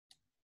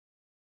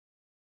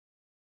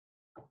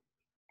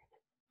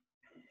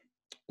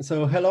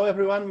So hello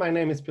everyone, my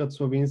name is Piotr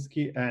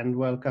Słowinski and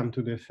welcome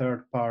to the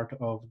third part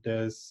of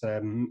this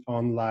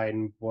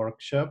online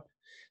workshop.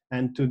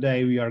 And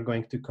today we are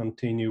going to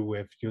continue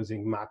with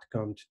using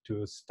MatCont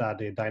to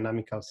study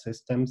dynamical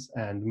systems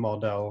and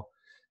modeling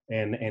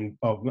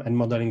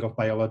of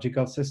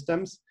biological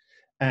systems.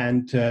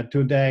 And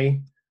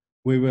today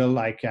we will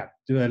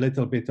do a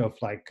little bit of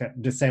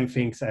the same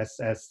things as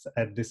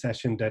at the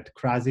session that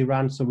Krasi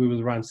ran. So we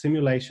will run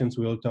simulations.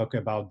 We will talk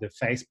about the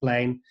phase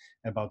plane,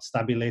 about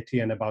stability,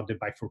 and about the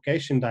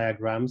bifurcation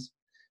diagrams.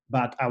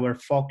 But our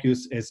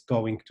focus is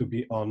going to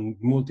be on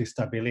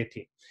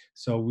multi-stability.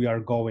 So we are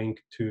going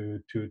to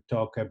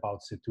talk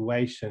about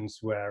situations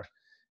where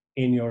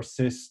in your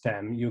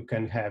system you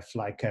can have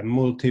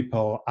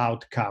multiple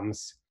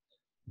outcomes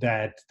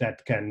that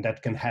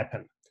can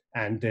happen,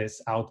 and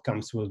these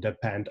outcomes will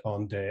depend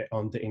on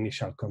the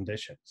initial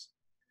conditions.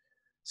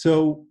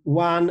 So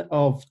one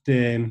of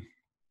the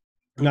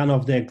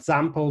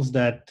examples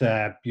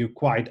that you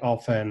quite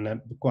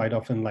often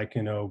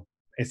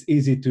it's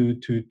easy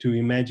to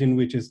imagine,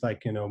 which is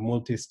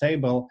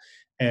multi-stable,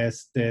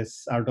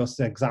 are those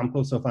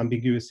examples of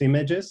ambiguous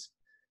images.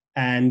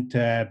 And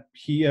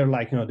here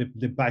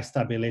the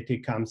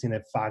bistability comes in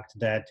the fact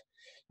that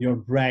your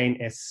brain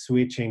is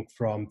switching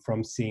from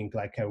seeing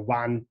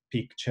one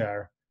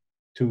picture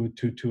to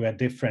a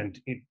different,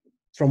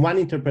 from one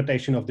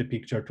interpretation of the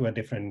picture to a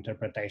different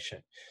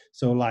interpretation.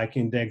 So like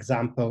in the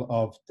example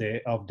of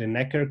the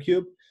Necker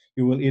cube,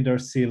 you will either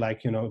see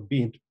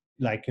being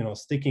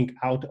sticking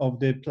out of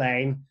the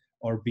plane,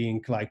 or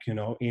being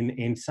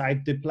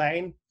inside the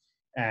plane.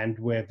 And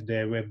with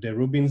the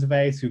Rubin's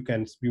vase,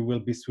 you will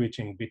be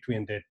switching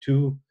between the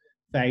two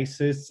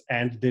faces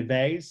and the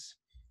vase,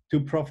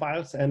 two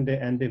profiles and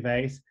the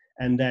vase.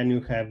 And then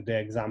you have the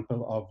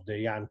example of the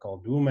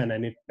Young-Old woman,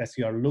 and as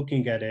you are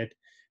looking at it,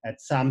 at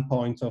some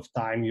point of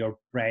time, your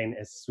brain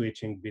is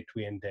switching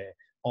between the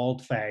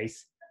old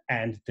phase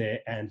and the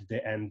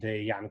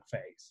young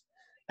phase.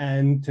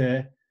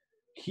 And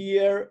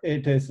here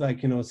it is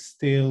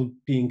still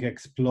being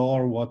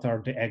explored what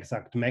are the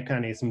exact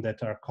mechanisms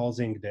that are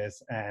causing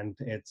this, and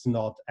it's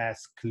not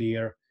as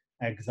clear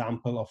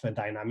example of a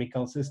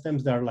dynamical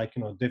systems. There are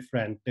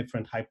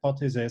different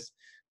hypotheses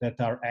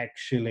that are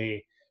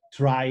actually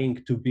trying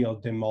to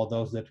build the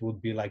models that would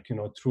be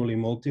truly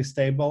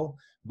multi-stable,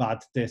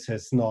 but this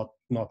is not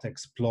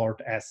explored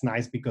as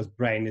nice because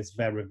brain is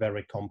very,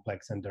 very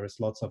complex, and there is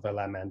lots of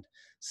elements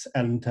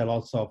and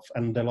lots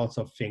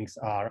of things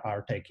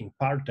are taking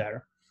part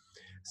there.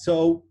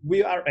 So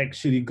we are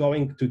actually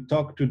going to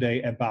talk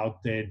today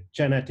about the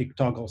genetic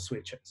toggle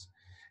switches.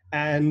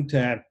 And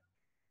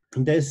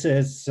this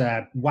is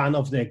one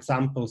of the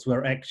examples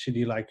where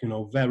actually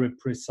very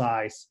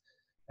precise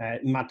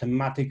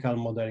mathematical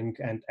modeling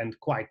and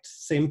quite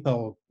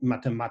simple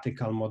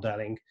mathematical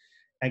modeling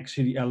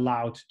actually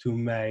allowed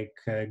to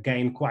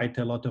gain quite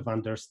a lot of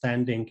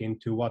understanding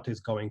into what is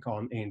going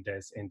on in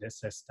the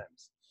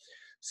systems.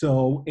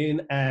 So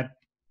in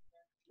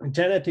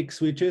genetic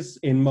switches,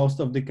 in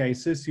most of the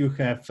cases, you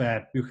have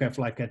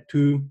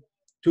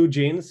two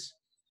genes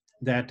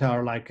that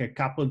are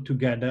coupled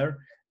together.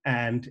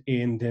 And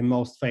in the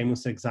most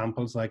famous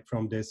examples, like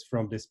from this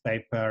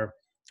paper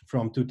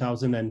from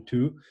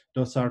 2002,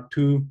 those are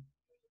two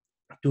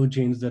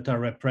genes that are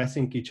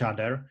repressing each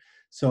other.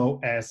 So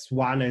as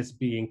one is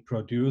being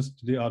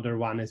produced, the other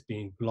one is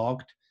being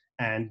blocked,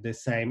 and the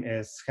same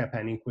is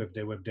happening with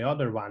the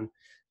other one.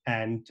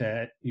 And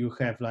you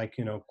have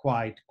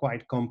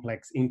quite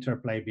complex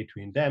interplay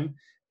between them,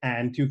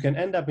 and you can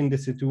end up in the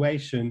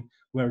situation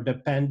where,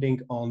 depending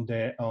on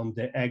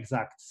the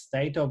exact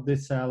state of the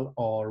cell,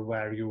 or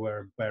where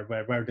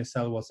the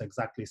cell was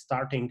exactly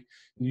starting,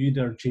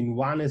 either gene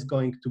 1 is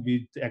going to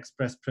be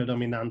expressed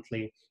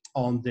predominantly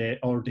or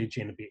the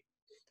gene B.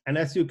 And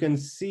as you can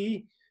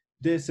see,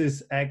 this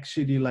is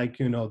actually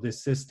the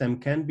system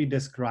can be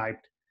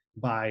described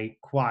by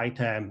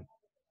quite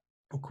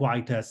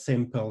a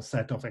simple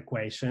set of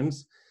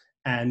equations.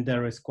 And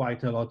there is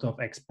quite a lot of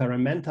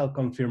experimental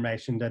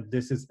confirmation that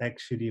this is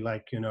actually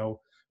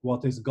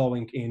what is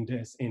going in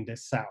the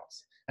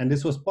cells. And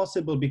this was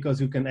possible because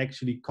you can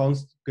actually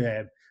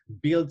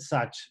build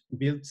such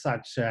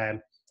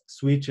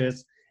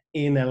switches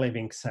in a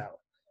living cell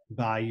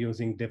by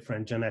using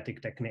different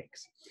genetic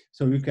techniques.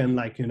 So you can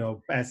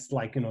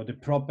the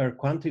proper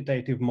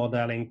quantitative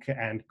modeling,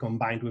 and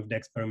combined with the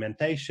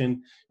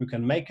experimentation, you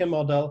can make a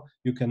model,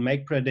 you can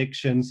make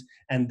predictions,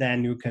 and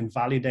then you can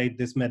validate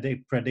these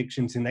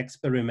predictions in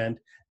experiment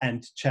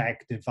and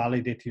check the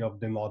validity of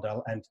the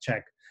model, and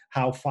check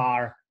how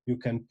far you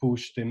can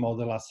push the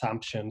model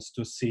assumptions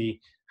to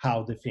see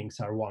how the things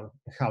are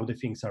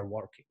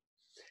working.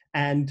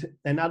 And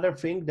another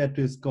thing that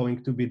is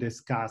going to be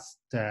discussed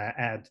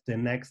at the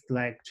next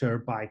lecture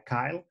by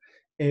Kyle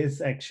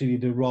is actually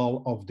the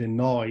role of the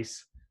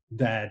noise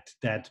that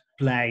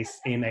plays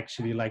in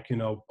actually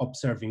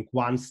observing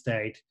one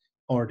state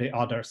or the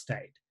other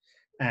state.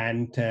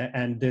 and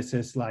this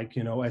is like,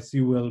 you know, as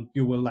you will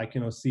like, you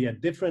know, see a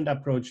different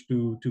approach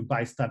to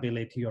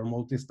bistability or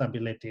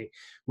multistability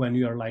when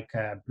you're like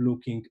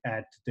looking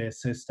at the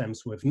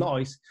systems with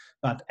noise.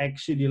 But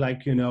actually,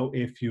 like, you know,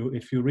 if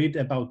you read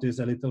about this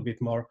a little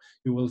bit more,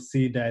 you will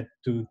see that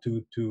to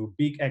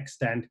big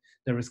extent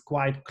there is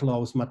quite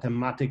close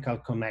mathematical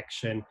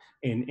connection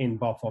in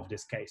both of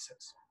these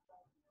cases.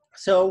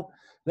 So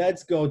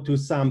let's go to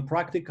some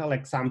practical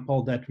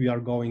example that we are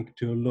going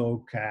to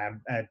look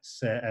at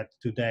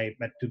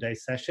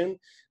today's session,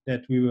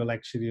 that we will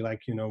actually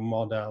like, you know,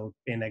 model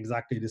in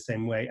exactly the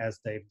same way as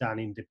they've done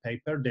in the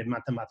paper. The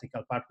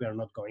mathematical part, we are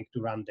not going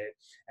to run the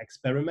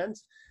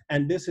experiments,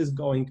 and this is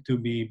going to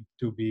be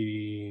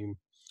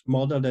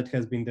model that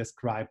has been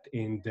described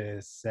in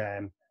this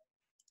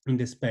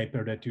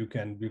paper that you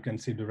can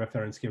see the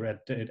reference here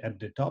at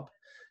the top.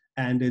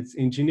 And it's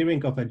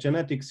engineering of a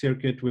genetic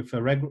circuit with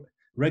a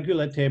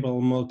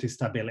regulatable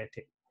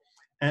multistability.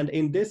 And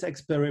in this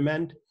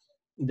experiment,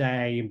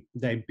 they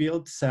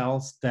built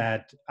cells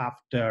that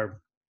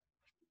after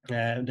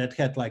that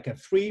had like a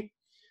three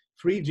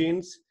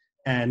genes,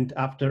 and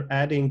after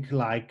adding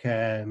like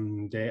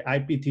the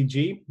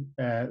IPTG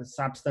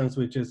substance,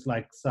 which is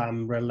like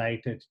some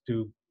related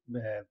to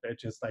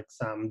which is like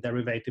some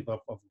derivative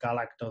of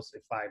galactose,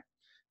 if I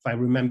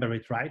remember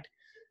it right,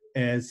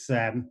 is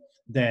the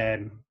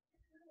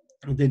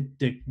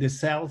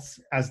cells,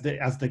 as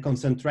the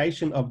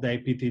concentration of the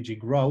APTG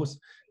grows,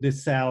 the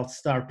cells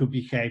start to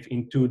behave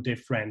in two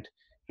different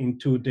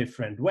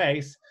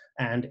ways,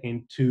 and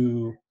in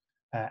two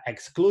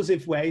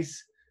exclusive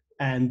ways.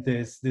 And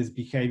this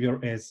behavior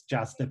is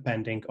just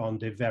depending on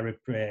the very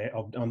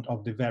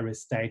of the very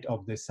state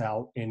of the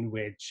cell in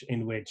which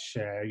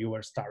you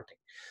were starting.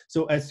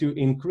 So as you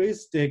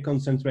increase the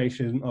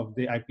concentration of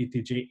the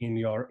IPTG in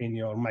your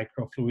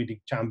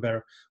microfluidic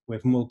chamber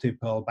with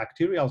multiple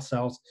bacterial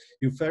cells,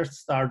 you first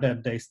start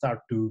that they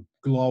start to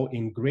glow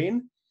in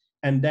green,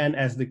 and then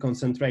as the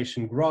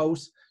concentration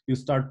grows, you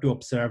start to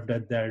observe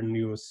that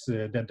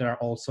that there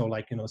are also,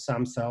 like, you know,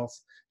 some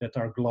cells that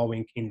are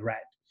glowing in red,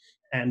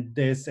 and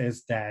this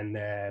is then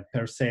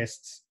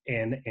persists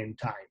in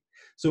time.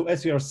 So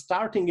as you're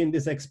starting in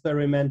this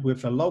experiment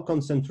with a low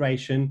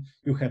concentration,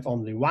 you have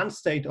only one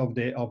state of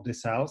the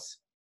cells,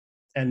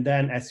 and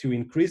then as you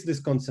increase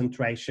this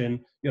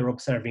concentration, you're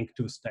observing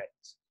two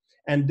states.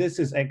 And this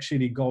is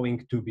actually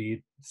going to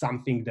be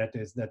something that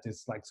is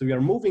like, so you're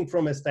moving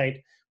from a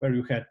state where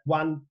you had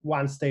one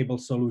stable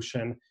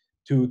solution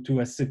to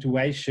a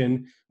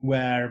situation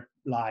where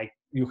like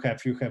you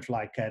have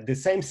like the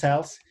same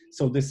cells.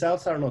 So the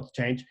cells are not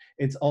changed.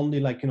 It's only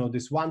like, you know,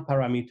 this one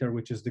parameter,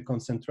 which is the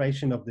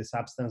concentration of the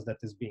substance,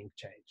 that is being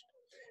changed.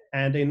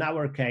 And in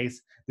our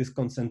case, this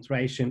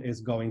concentration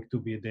is going to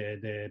be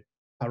the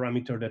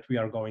parameter that we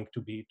are going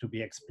to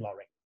be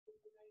exploring.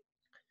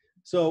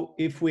 So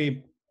if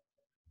we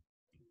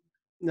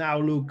now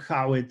look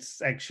how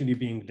it's actually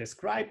being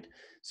described,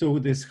 so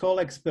this whole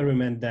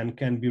experiment then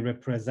can be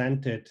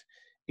represented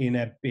in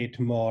a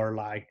bit more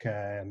like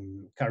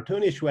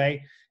cartoonish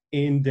way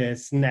in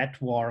this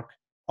network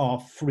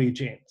of three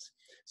genes.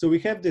 So we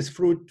have this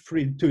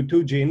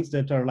two genes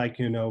that are like,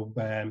 you know,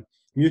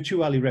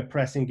 mutually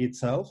repressing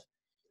itself.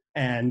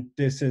 And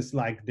this is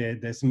like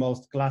this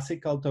most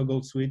classical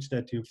toggle switch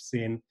that you've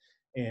seen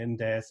in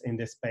this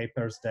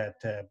papers that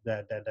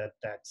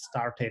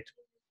started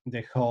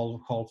the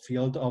whole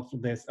field of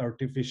this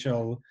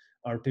artificial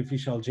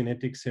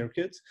genetic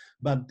circuits.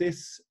 But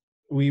this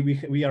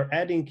we are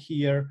adding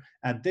here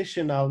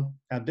additional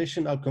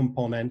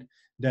component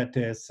that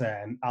is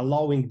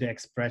allowing the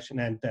expression,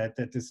 and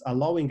that is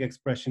allowing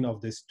expression of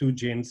these two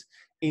genes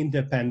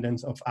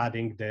independent of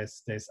adding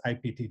this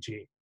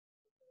IPTG.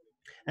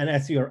 And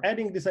as you're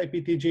adding this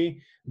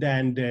IPTG,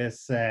 then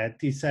this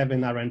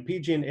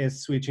T7RNP gene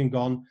is switching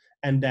on,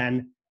 and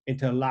then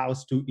it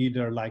allows to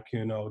either, like,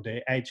 you know,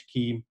 the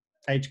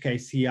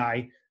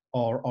HKCI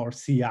or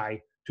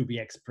CI to be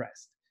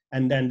expressed.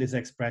 And then this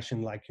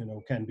expression, like, you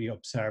know, can be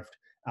observed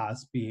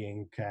as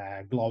being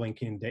glowing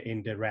in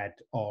the red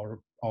or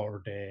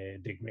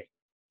the green.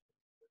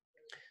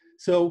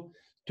 So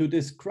to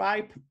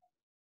describe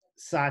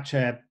such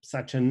a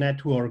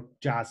network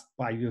just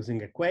by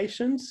using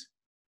equations,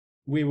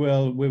 we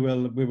will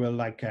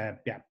like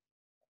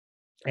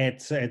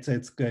it's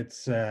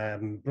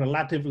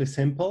relatively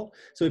simple.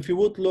 So if you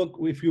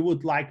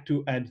would like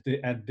to add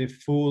the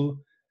full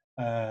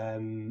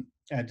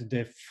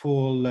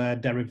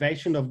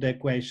derivation of the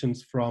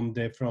equations from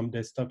the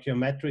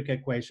stoichiometric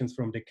equations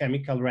from the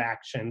chemical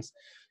reactions,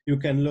 you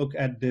can look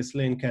at this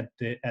link at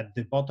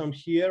the bottom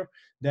here.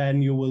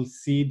 Then you will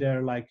see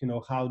there, like, you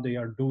know, how they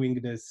are doing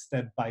this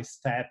step by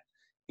step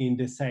in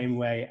the same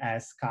way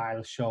as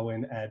Kyle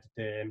showing at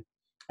the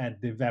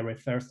very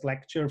first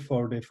lecture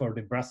for the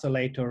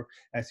brusellator,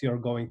 as you're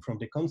going from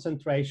the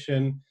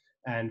concentration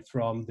and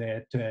from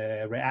the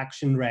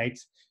reaction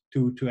rates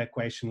to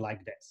equation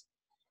like this.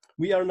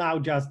 We are now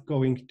just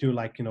going to,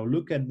 like, you know,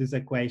 look at this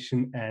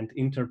equation and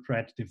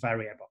interpret the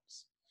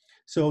variables.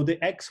 So the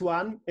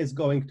X1 is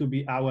going to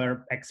be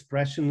our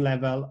expression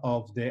level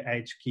of the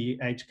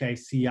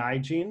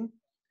HKCI gene.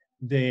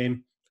 The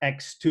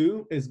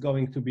X2 is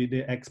going to be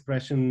the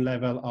expression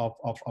level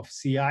of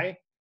CI.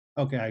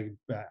 Okay,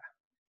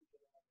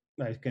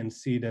 I can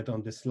see that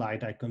on the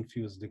slide. I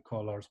confused the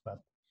colors, but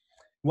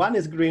one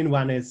is green,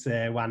 one is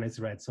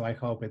red. So I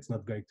hope it's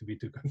not going to be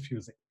too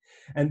confusing.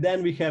 And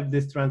then we have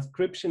this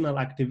transcriptional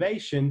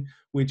activation,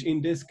 which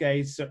in this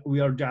case, we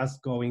are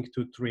just going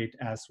to treat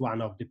as one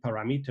of the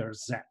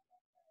parameters Z.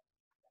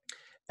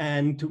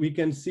 And we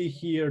can see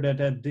here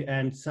that at the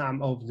end,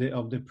 some of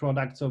the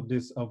products of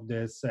these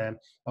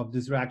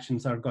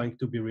reactions are going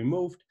to be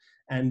removed,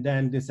 and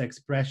then this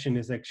expression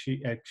is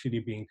actually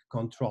being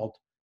controlled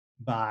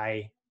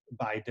by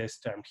this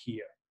term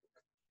here.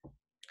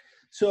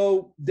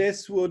 So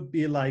this would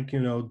be like,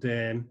 you know,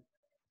 the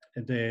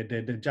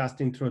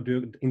just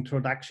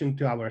introduction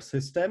to our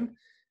system,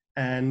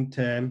 and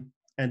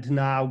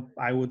now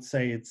I would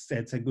say it's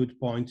a good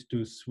point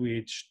to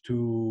switch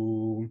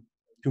to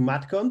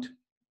MatCont.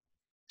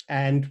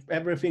 And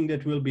everything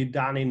that will be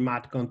done in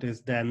MatCont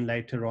is then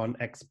later on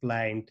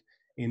explained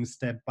in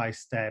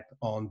step-by-step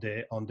on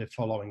the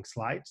following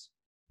slides.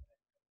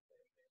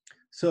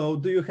 So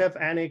do you have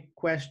any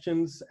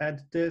questions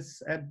at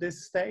this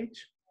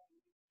stage?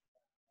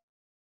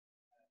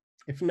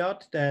 If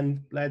not,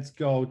 then let's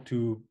go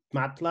to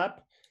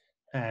MATLAB.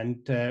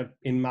 And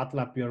in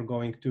MATLAB, we are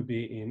going to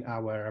be in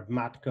our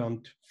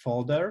MatCont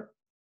folder.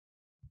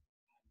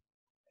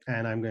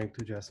 And I'm going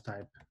to just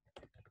type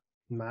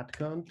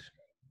MatCont.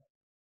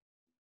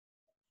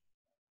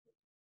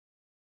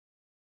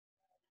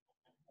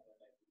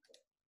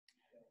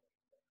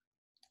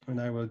 And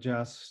I will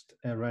just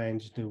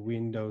arrange the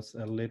windows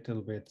a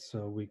little bit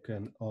so we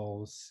can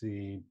all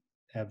see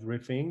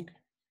everything.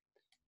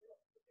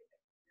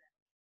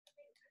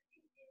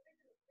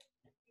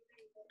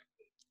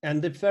 And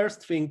the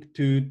first thing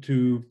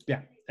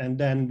and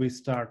then we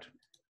start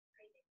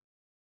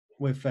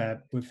with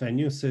a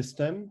new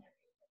system,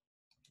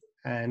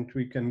 and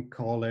we can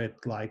call it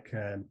like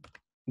a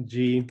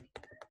G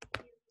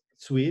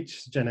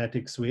switch,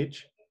 genetic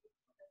switch.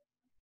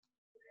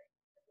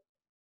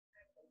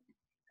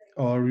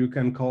 Or you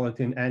can call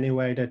it in any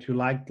way that you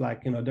like,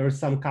 you know, there's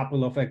some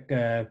couple of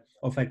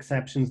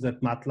exceptions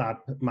that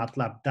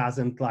MATLAB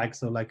doesn't like.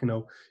 So like, you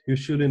know, you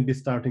shouldn't be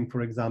starting,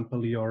 for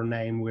example, your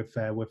name with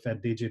a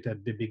digit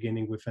at the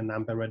beginning, with a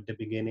number at the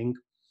beginning.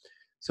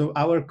 So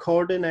our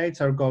coordinates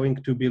are going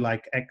to be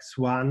like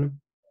X1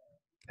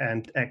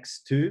 and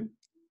X2.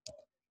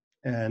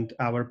 And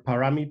our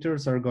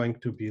parameters are going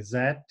to be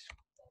Z,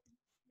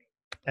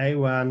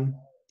 A1,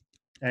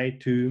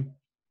 A2,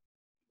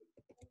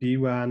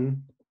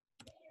 B1,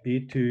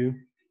 B2,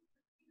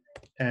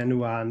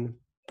 N1,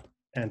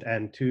 and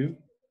N2.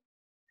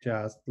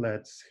 Just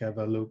let's have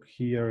a look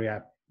here.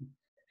 Yeah,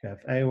 we have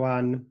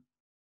A1,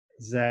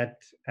 Z,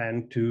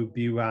 N2,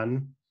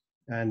 B1,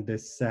 and the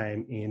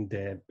same in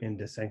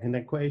the second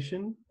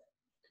equation.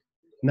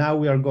 Now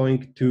we are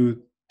going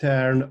to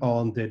turn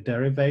on the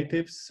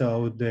derivatives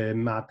so the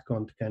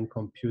MatCont can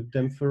compute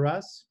them for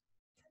us.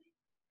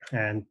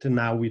 And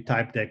now we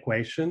type the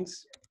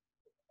equations.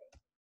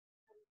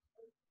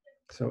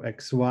 So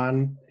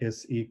X1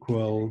 is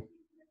equal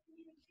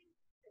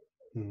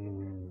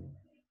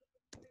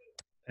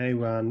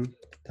A1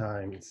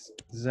 times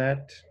Z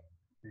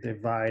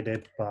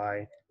divided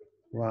by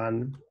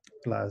 1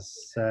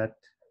 plus Z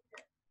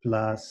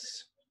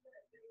plus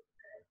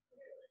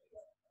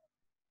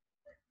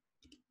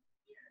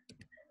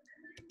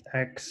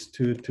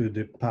X2 to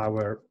the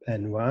power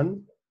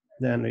N1.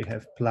 Then we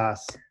have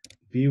plus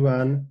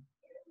B1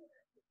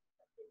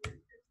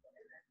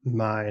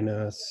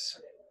 minus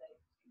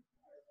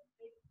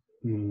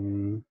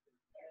B1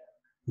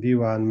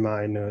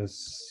 minus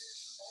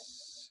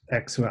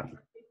X1.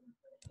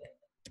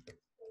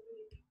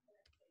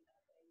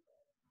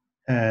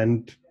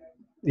 And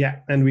yeah,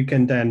 and we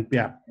can then,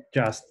 yeah,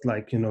 just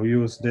like, you know,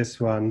 use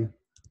this one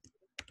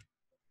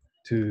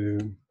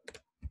to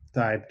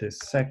type the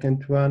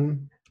second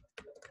one.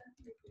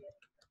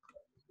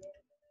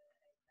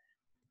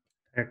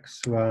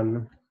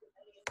 X1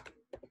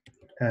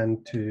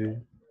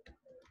 N2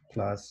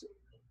 plus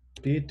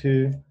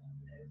B2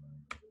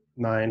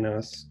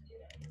 minus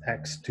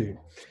X2.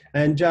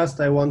 And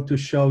just I want to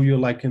show you,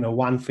 like, you know,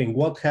 one thing.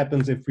 What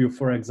happens if you,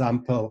 for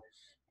example,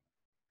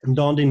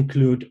 don't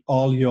include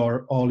all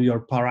your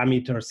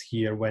parameters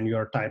here when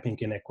you're typing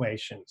in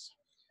equations?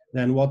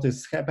 Then what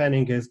is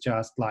happening is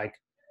just like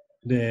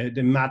the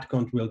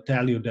MatCont will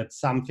tell you that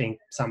something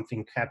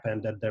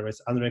happened, that there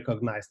is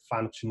unrecognized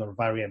function or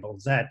variable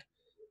Z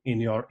in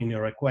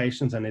your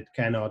equations, and it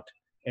cannot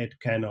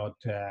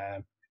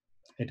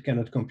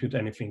compute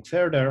anything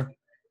further.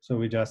 So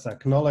we just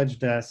acknowledge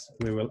this.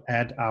 We will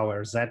add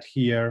our Z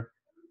here,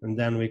 and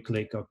then we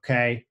click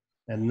OK,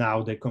 and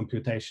now the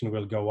computation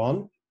will go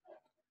on.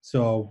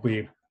 So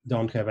we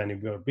don't have any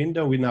more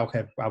window. We now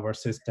have our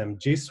system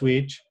G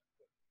switch,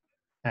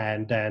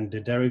 and then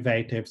the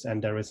derivatives,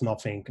 and there is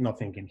nothing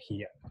in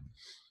here.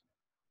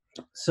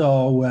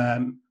 So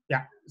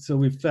yeah, so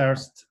we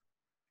first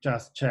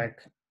just check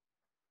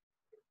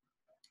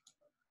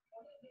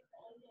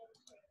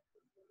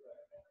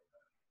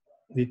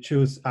we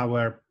choose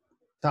our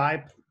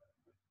type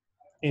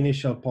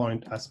initial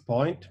point as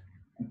point.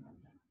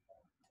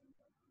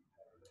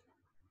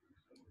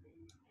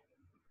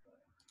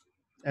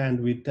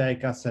 And we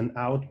take as an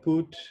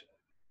output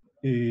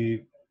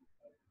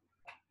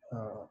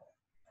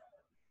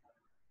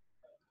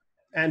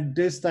and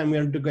this time we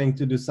are going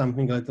to do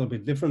something a little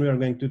bit different. We are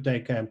going to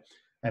take a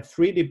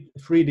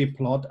 3D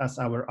plot as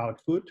our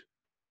output,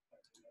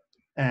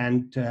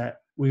 and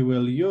we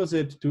will use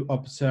it to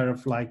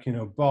observe, like, you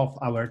know, both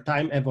our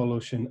time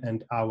evolution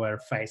and our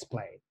phase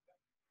plane.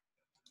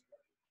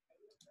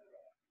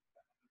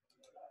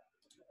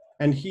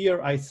 And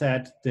here I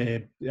said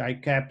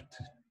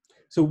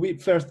so we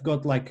first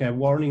got like a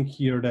warning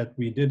here that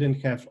we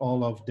didn't have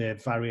all of the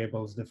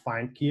variables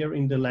defined here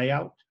in the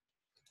layout.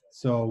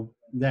 So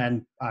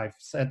then I've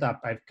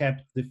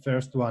kept the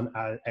first one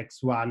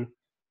x1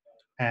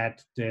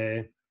 at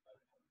the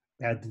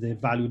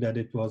value that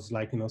it was,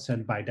 like, you know,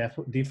 set by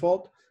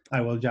default.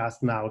 I will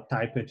just now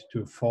type it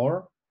to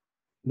 4.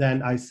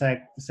 Then I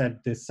set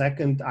the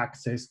second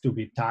axis to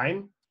be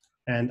time,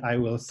 and I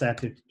will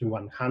set it to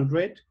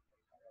 100.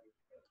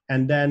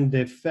 And then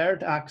the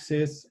third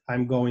axis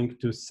I'm going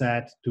to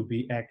set to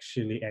be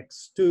actually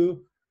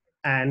x2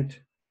 and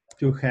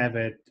to have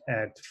it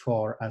at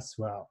 4 as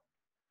well.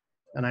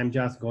 And I'm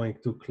just going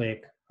to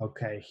click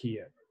OK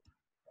here.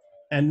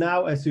 And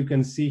now, as you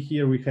can see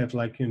here, we have,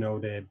 like, you know,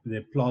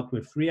 the plot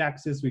with 3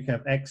 axes. We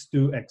have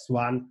x2,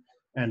 x1,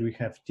 and we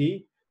have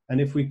t. And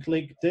if we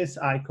click this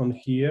icon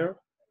here,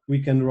 we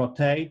can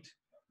rotate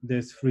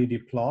this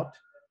 3D plot.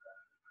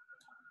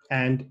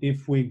 And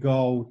if we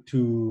go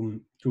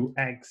to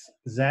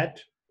xz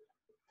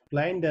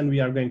plane, then we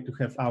are going to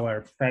have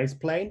our phase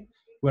plane,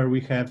 where we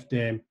have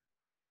the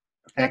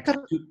Piotr,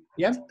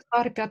 yeah.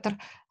 Sorry, Piotr.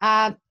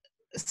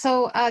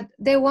 So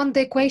they want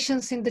the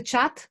equations in the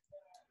chat.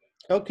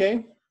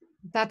 Okay.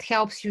 That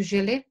helps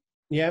usually.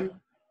 Yeah.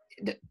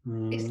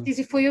 Is it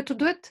easy for you to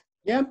do it?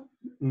 Yeah.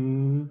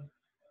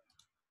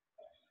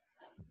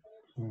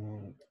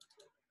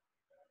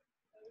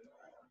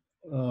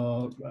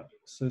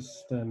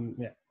 System.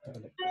 Yeah.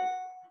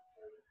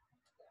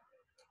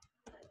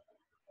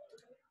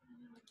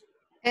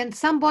 And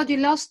somebody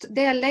lost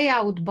their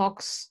layout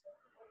box.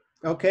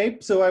 Okay,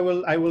 so I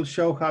will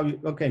show how you,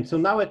 okay, so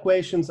now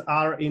equations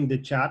are in the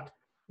chat.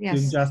 Yes.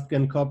 So you just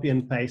can copy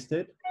and paste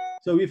it.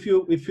 So if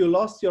you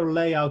lost your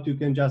layout, you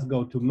can just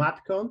go to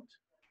matcont.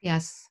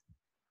 Yes.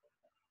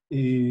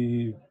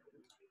 And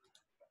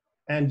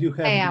you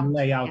have the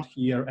layout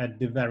here at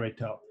the very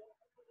top.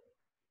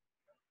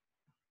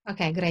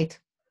 Okay, great.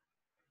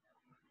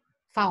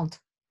 Found.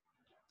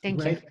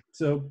 Thank you.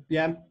 So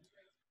yeah.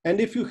 And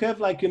if you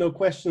have, like, you know,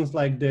 questions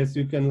like this,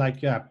 you can,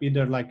 like, yeah,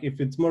 either, like, if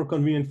it's more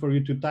convenient for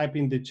you to type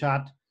in the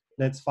chat,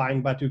 that's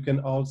fine. But you can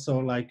also,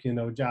 like, you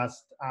know,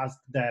 just ask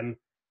them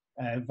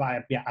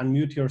via, yeah,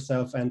 unmute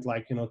yourself and,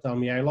 like, you know, tell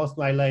me I lost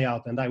my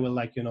layout, and I will,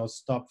 like, you know,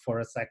 stop for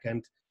a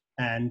second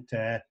and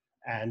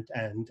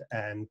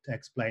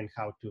explain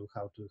how to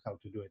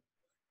do it.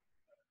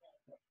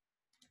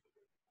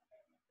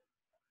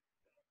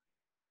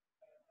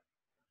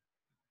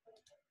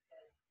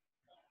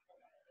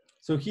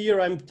 So here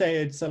I'm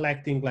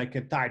selecting, like,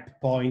 a type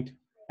point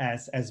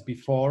as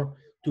before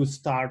to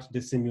start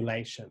the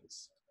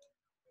simulations.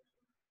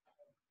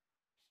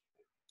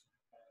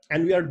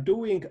 And we are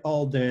doing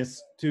all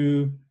this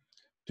to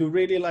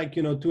really, like,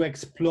 you know, to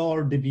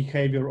explore the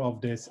behavior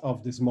of this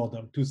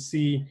model, to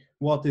see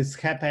what is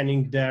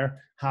happening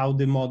there, how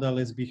the model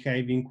is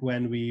behaving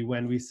when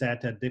we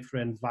set at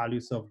different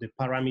values of the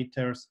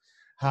parameters,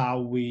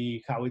 how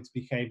it's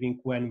behaving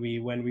when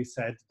we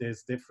set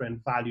these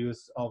different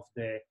values of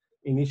the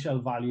initial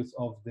values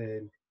of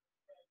the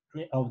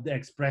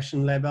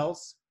expression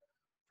levels.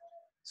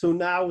 So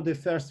now the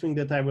first thing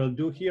that I will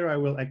do here, I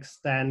will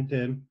extend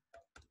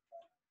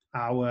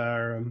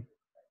our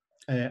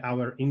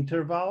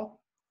interval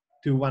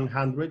to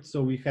 100.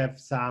 So we have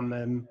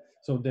some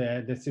so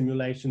the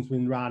simulations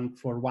will run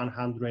for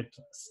 100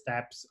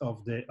 steps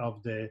of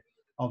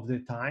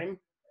the time.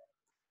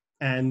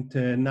 And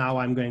now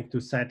I'm going to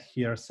set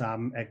here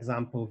some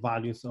example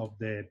values of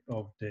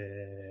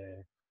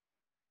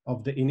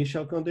the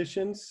initial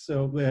conditions,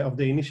 so of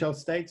the initial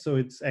state. So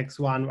it's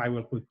x1 I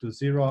will put to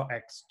 0,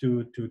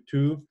 x2 to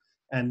 2,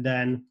 and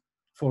then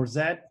for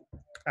z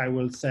I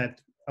will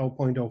set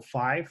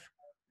 0.05.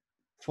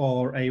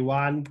 For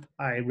A1,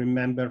 I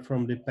remember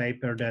from the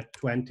paper that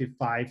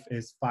 25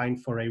 is fine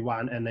for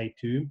A1 and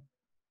A2.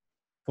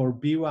 For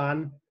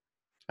B1,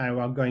 I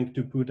am going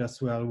to put as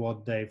well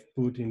what they've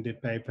put in the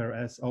paper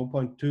as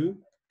 0.2.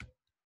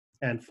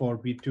 And for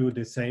B2,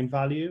 the same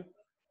value.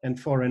 And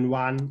for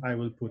N1, I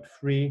will put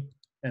 3.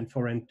 And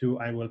for N2,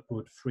 I will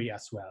put 3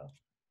 as well.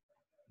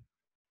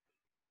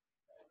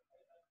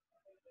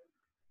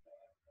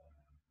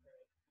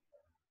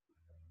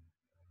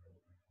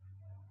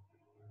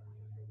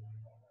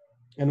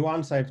 And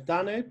once I've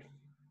done it,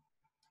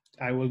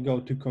 I will go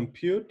to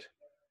compute.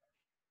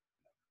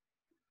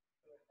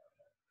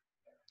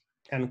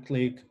 and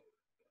click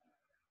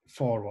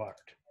forward.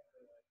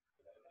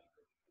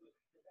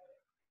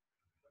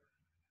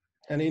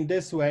 And in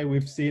this way,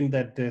 we've seen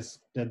that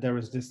there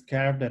is this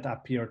curve that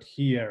appeared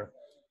here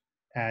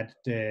at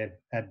the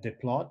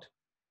plot.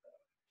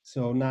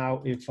 So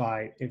now if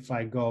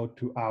I go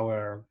to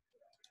our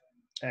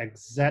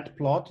XZ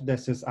plot,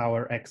 this is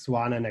our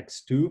X1 and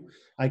X2,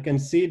 I can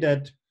see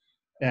that,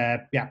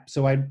 yeah,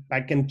 so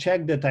I can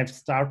check that I've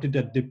started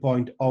at the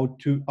point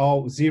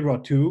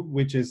 0.02,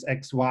 which is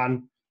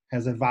X1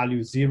 has a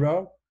value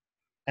 0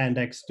 and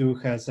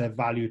X2 has a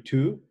value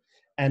 2.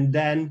 And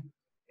then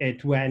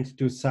it went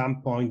to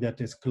some point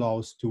that is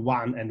close to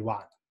 1 and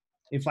 1.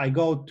 If I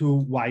go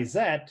to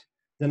YZ,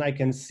 then I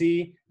can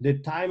see the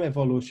time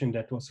evolution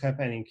that was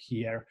happening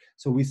here.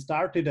 So we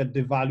started at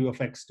the value of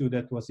X2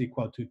 that was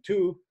equal to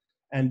 2,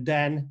 and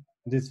then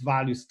this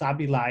value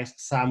stabilized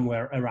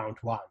somewhere around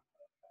 1.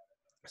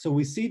 So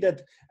we see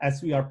that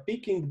as we are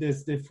picking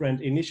these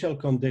different initial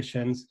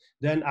conditions,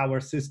 then our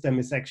system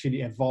is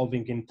actually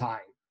evolving in time.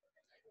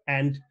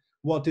 And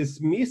what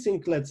is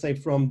missing, let's say,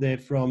 from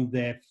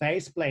the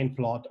phase plane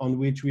plot on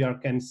which we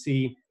can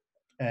see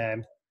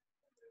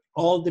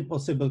all the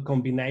possible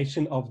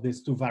combination of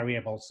these two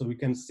variables. So we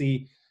can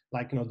see,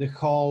 like, the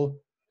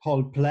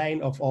whole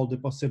plane of all the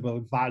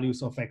possible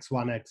values of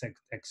x1,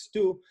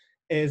 x2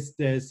 is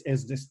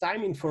this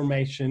time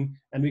information,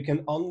 and we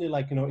can only,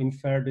 like,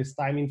 infer this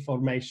time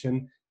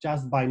information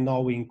just by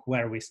knowing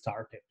where we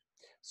started.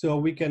 So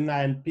we can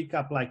then pick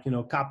up, like,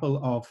 couple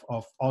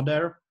of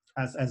other,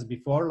 as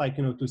before, like,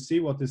 to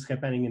see what is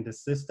happening in the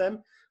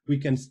system. We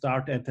can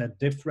start at a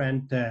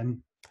different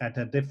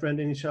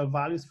initial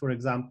values. For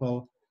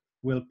example,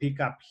 we'll pick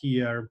up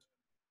here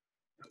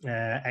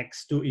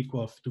x2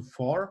 equals to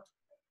 4,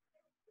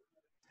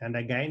 and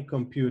again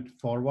compute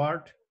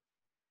forward,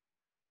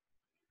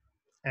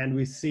 and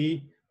we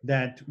see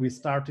that we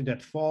started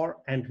at 4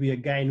 and we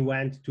again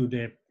went to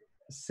the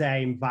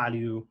same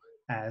value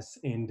as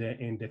in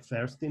the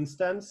first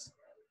instance.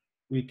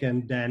 We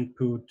can then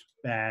put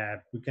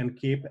we can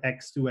keep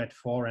x2 at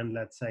 4 and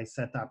let's say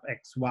set up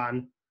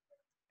x1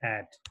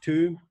 at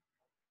 2,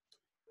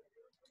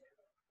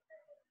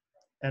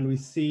 and we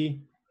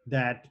see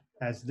that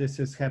as this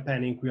is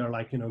happening, we are,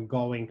 like,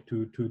 going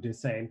to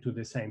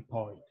the same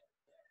point.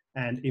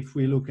 And if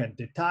we look at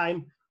the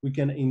time, we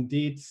can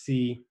indeed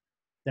see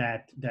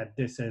that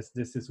this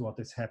is what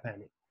is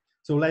happening.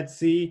 So let's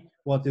see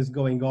what is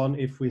going on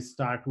if we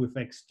start with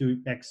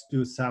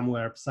x2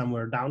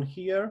 somewhere down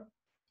here.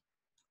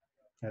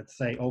 Let's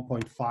say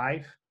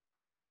 0.5.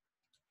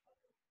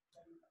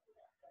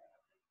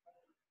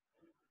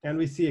 And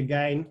we see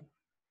again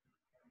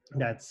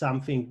that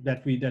something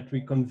that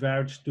we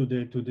converge to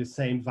the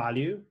same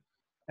value.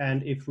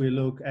 And if we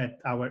look at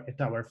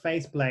our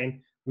phase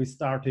plane, we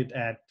started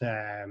at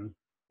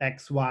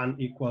x1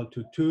 equal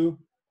to 2,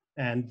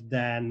 and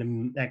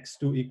then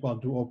x2 equal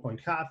to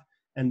 0.5,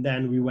 and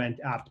then we went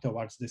up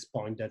towards this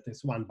point that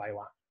is 1 by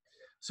 1.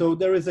 So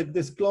there is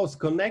this close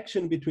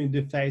connection between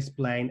the phase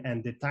plane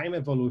and the time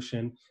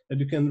evolution that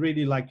you can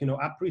really, like,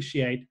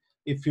 appreciate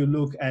if you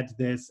look at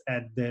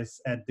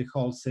the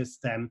whole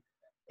system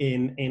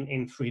in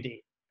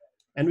 3D.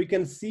 And we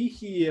can see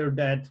here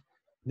that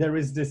there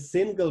is this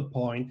single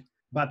point,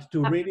 but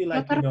to really,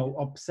 like,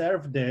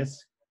 observe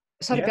this.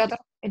 Sorry, Yes? Piotr,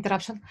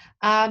 interruption.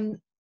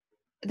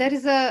 There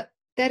is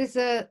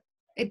a,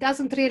 it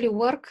doesn't really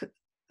work.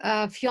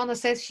 Fiona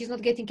says she's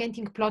not getting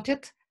anything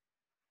plotted.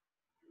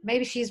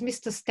 Maybe she's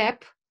missed a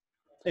step.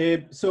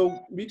 So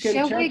we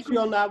can check,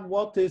 Fiona,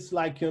 what is,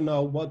 like,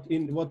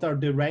 what are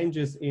the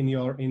ranges in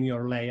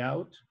your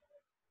layout.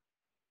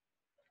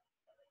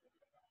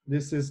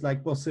 This is,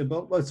 like,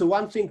 possible. Well, so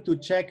one thing to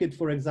check it,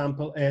 for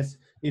example, is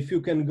if you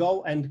can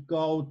go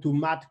to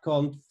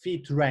matconf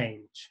fit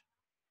range.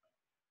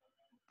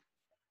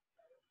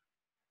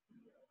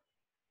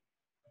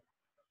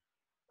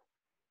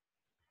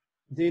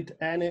 Did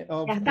any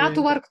of that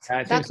worked?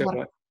 I think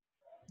so.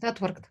 That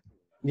worked.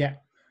 Yeah.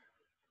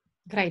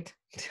 Great.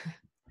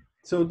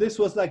 So this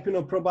was, like,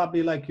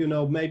 probably, like,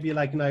 maybe,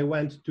 like, I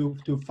went too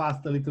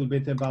fast a little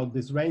bit about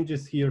these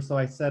ranges here. So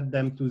I set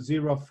them to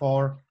 0,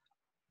 4,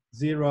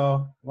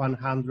 0,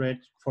 100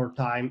 for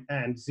time,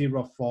 and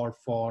 0, 4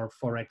 for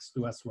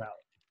x2 as well.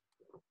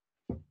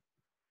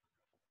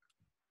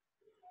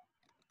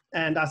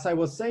 And as I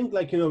was saying,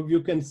 like,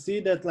 you can see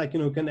that, like,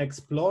 you can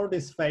explore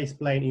this phase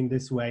plane in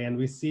this way. And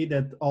we see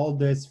that all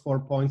these 4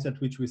 points at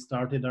which we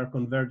started are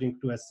converging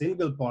to a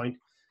single point.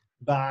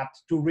 But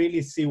to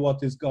really see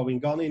what is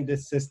going on in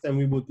this system,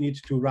 we would need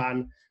to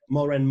run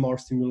more and more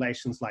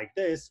simulations like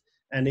this.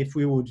 And if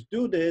we would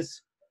do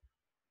this,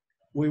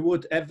 we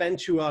would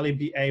eventually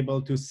be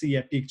able to see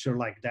a picture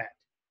like that.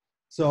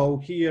 So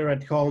here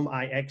at home,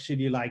 I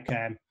actually, like,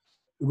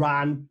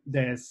 run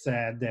this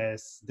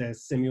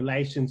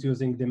simulations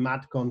using the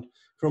matconf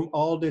from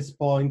all these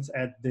points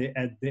at the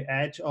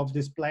edge of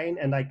this plane,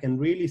 and I can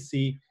really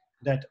see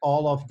that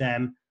all of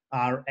them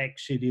are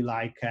actually,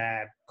 like,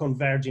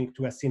 converging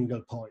to a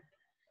single point.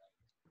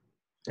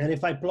 And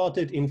if I plot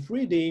it in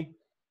 3D,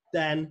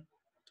 then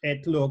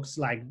it looks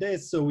like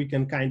this. So we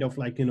can kind of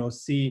like,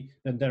 see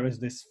that there is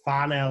this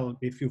funnel,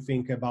 if you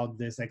think about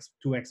this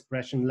two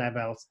expression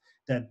levels,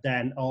 that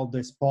then all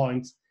these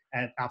points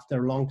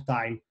after a long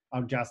time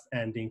are just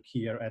ending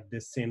here at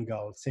this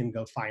single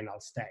final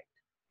state.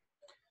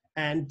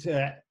 And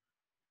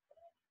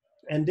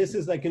this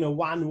is like,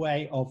 one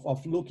way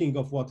of looking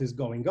of what is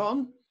going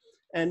on.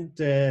 And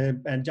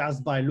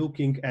just by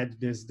looking at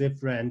these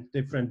different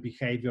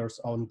behaviors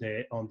on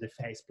the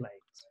phase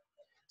planes.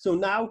 So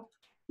now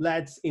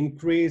let's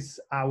increase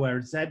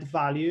our Z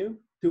value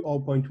to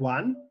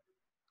 0.1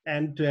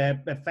 and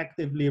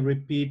effectively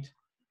repeat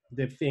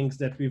the things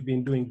that we've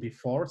been doing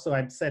before. So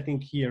I'm setting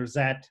here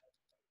Z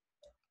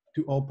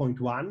to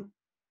 0.1.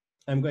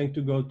 I'm going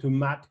to go to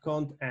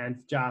matcont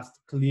and just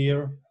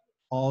clear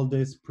all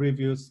these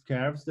previous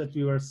curves that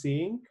we were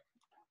seeing.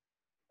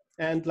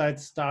 And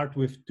let's start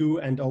with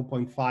 2 and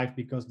 0.5,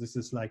 because this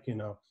is like,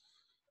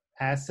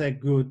 as a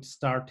good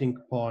starting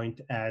point,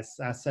 as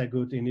a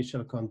good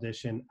initial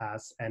condition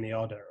as any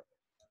other.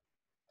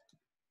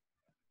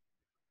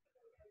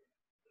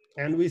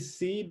 And we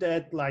see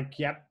that, like,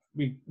 yep,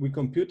 we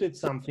computed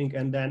something,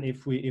 and then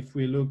if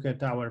we look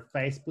at our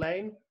phase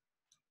plane,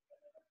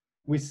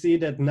 we see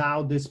that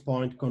now this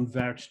point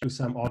converged to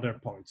some other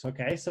points.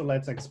 Okay, so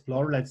let's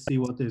explore. Let's see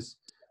what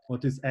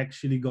is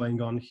actually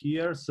going on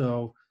here.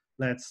 So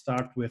let's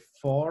start with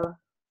 4.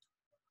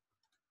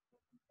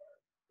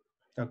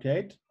 Okay,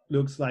 it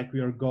looks like we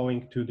are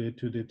going to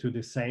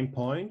the same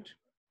point.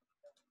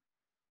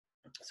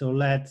 So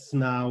let's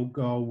now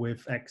go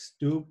with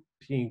x2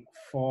 being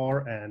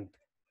 4 and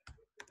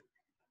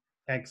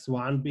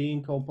x1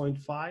 being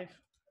 0.5.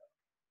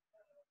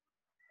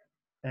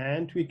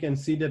 And we can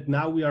see that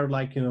now we are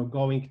like,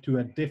 going to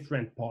a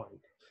different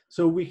point.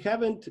 So we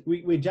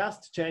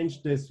just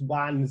changed this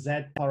one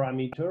Z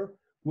parameter,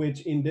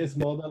 which in this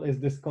model is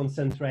this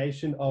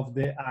concentration of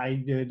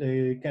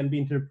can be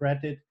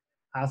interpreted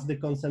as the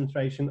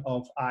concentration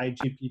of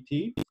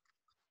IGPT.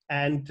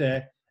 And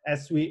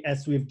as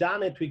we've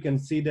done it, we can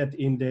see that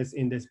in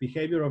this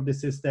behavior of the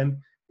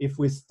system, if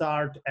we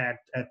start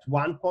at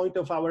one point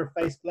of our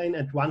phase plane,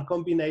 at one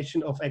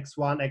combination of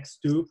x1,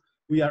 x2,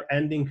 we are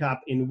ending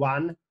up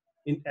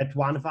at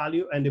one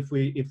value, and if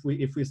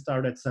we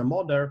start at some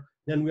other,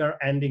 then we are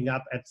ending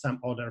up at some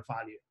other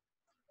value.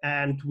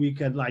 And we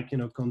can, like,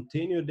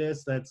 continue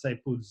this. Let's say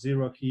put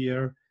 0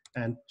 here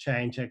and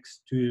change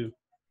x2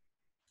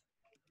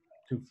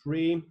 to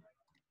 3,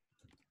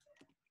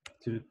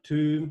 to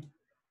 2,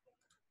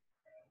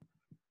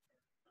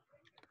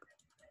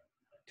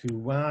 to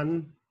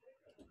 1.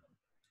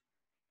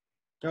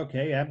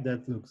 Okay, yeah,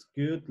 that looks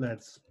good.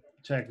 Let's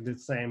check the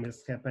same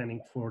is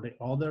happening for the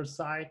other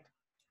side.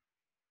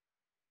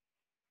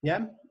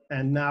 Yeah,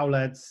 and now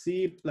let's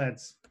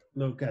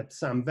look at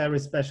some very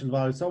special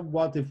values. So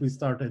what if we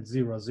start at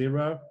 0,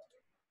 0?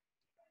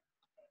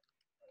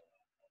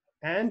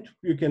 And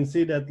you can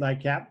see that,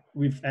 like, yeah,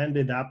 we've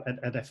ended up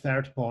at a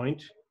third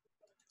point.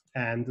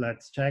 And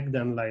let's check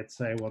then, let's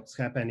say what's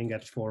happening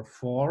at 4,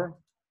 4.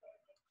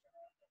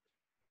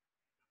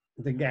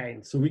 The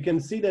gain. So we can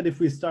see that if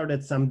we start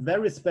at some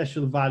very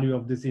special value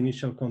of these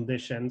initial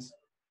conditions,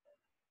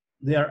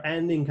 they are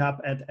ending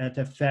up at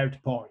a third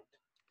point.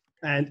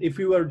 And if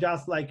we were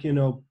just like,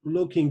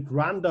 looking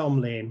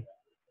randomly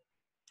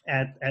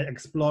at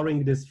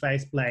exploring this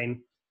phase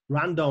plane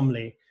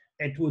randomly,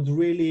 it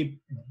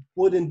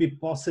wouldn't be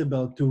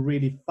possible to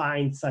really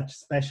find such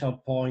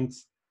special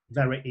points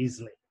very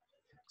easily.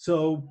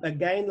 So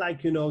again,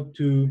 like,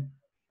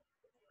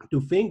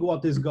 to think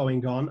what is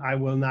going on, I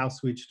will now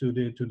switch to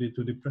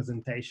the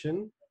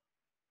presentation.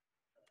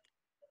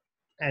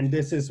 And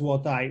this is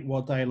what I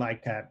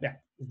like, yeah,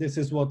 this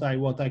is what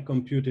I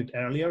computed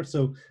earlier.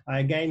 So I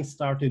again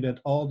started at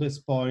all these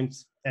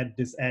points at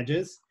these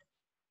edges,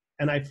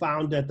 and I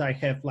found that I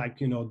have, like,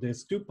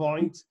 these 2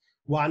 points.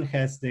 One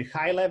has the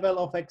high level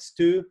of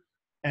x2,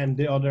 and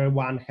the other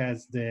one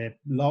has the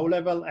low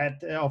level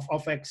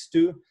of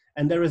x2,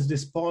 and there is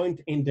this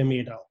point in the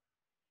middle.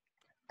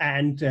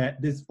 And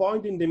this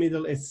point in the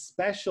middle is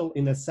special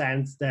in a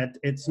sense that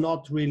it's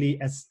not really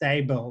a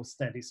stable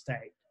steady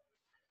state.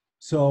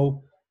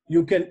 So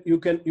you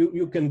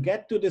can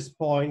get to this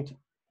point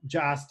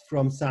just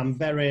from some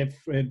by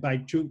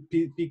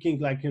picking,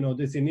 like,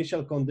 these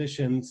initial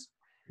conditions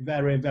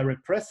very, very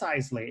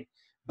precisely.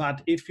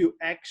 But if you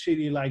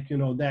actually, like,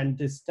 then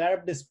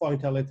disturb this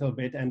point a little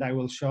bit, and I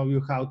will show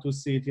you how to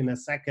see it in a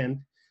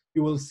second,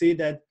 you will see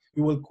that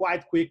you will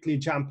quite quickly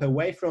jump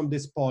away from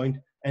this point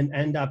and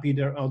end up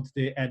either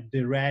at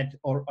the red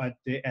or at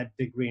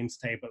the green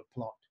stable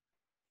plot.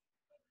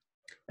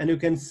 And you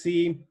can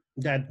see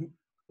that,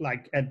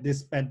 like,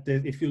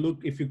 if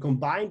you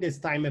combine this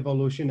time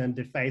evolution and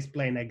the phase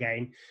plane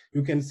again,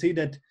 you can see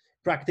that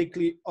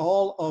practically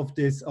all of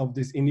these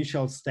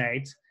initial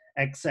states,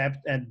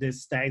 except at the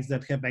states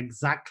that have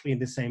exactly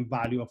the same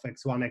value of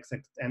x1, x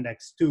and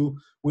x2,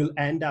 will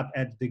end up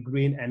at the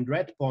green and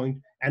red point,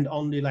 and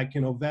only, like,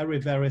 very,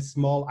 very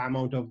small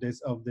amount of this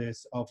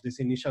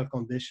initial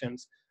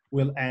conditions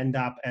will end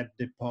up at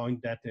the point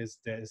that is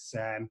this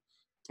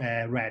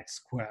red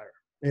square,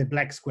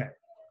 black square.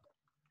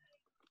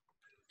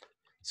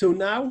 So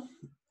now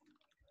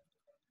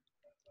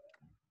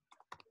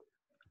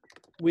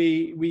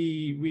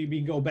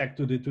we go back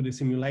to the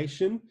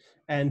simulation,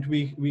 and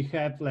we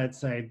have, let's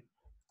say,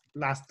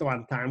 last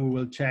one time we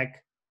will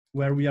check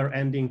where we are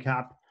ending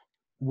up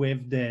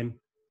with the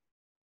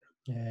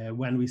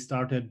when we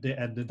started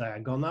at the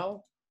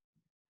diagonal.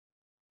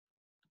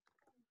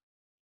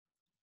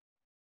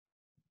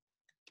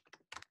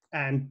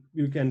 And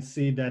you can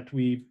see that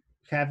we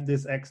have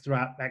this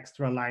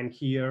extra line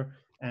here,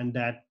 and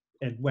that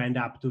it went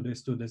up to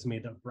this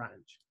middle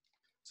branch.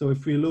 So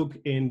if we look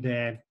in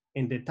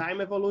the time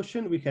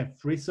evolution, we have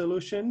 3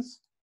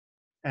 solutions.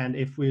 And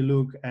if we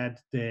look at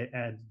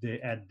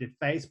the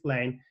phase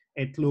plane,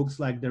 it looks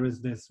like there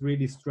is this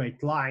really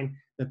straight line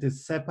that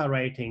is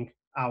separating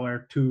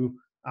our two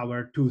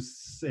other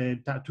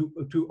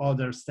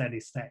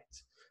steady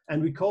states.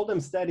 And we call them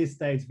steady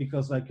states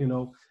because, like, you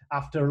know,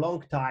 after a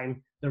long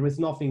time, there is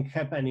nothing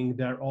happening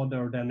there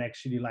other than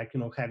actually, like, you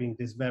know, having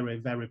these very,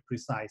 very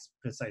precise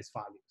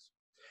values.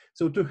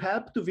 So to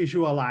help to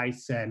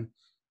visualize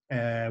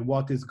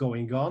what is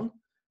going on,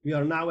 we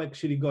are now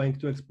actually going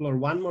to explore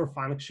one more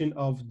function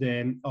of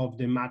the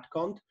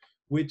matcont,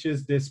 which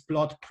is this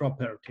plot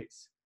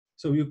properties.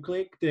 So you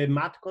click the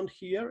matcont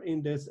here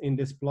in this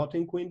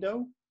plotting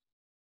window,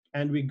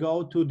 and we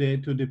go to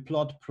the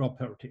plot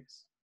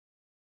properties.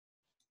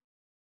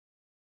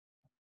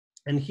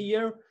 And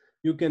here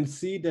you can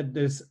see that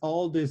there's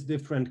all these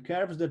different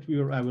curves that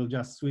I will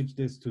just switch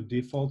this to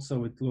default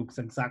so it looks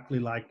exactly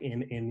like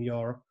in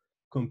your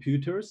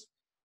computers.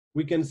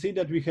 We can see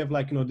that we have,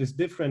 like, you know, these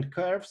different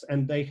curves,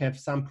 and they have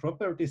some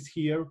properties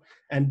here.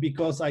 And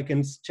because I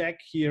can check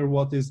here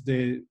what is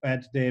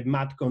at the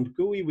matcont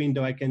GUI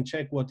window, I can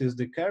check what is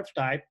the curve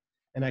type,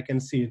 and I can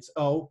see it's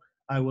O.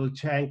 I will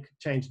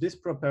change this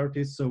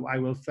properties. So I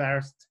will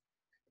first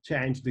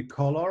change the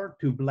color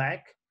to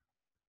black.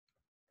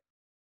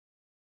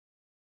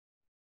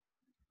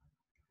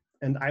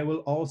 And I will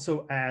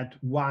also add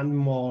one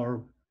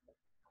more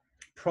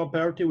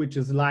property, which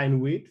is line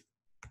width.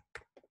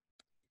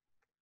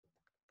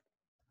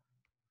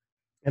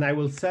 And I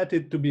will set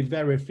it to be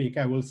very thick.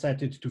 I will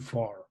set it to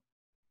 4.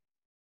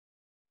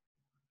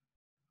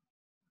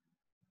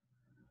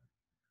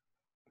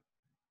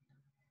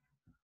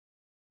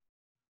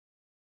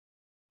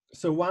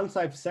 So once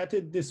I've set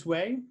it this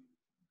way,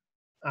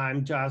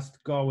 I'm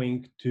just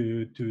going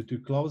to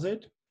close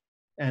it.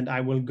 And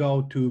I will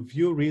go to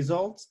view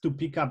results to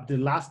pick up the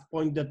last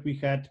point that we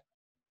had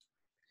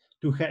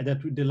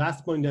the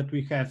last point that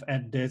we have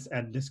at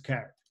this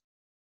curve.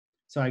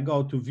 So I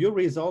go to view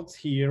results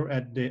here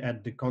at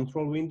the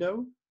control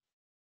window.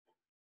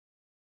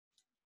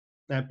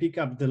 I pick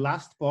up the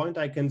last point.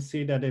 I can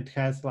see that it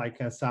has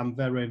like some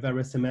very,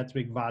 very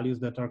symmetric values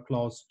that are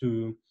close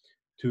to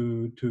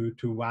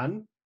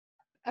 1.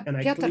 And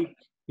I Piotr, click,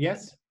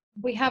 yes?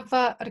 We have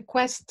a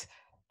request.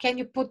 Can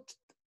you put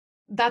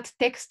that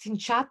text in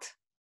chat?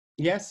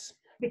 Yes.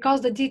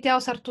 Because the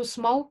details are too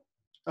small.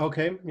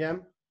 Okay, yeah.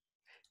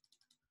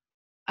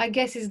 I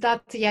guess is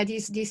that, yeah,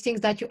 these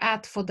things that you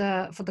add for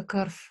the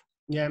curve.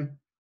 Yeah.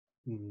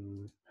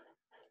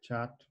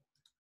 Chat.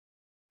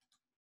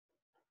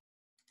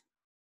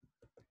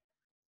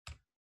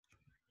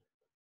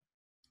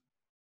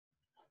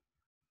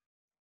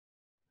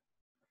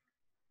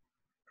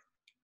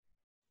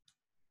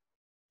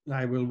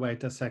 I will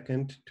wait a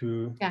second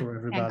for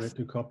everybody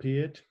to copy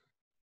it.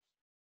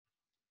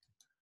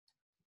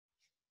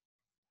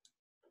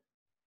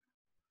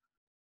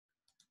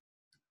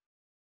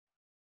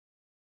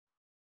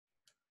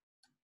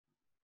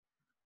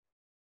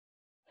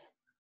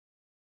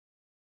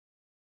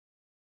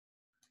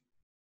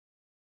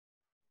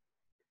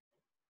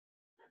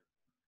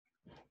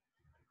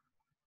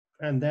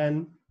 And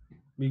then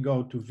we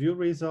go to view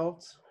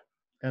results,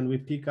 and we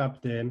pick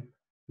up the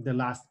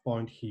last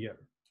point here.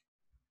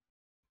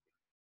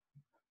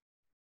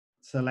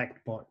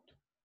 Select point.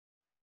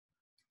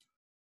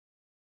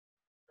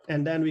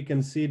 And then we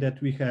can see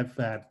that we have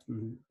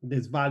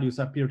these values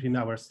appeared in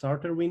our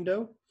starter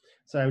window.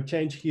 So I'll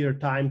change here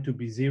time to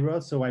be 0.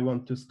 So I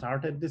want to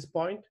start at this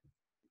point.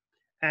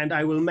 And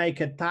I will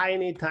make a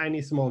tiny,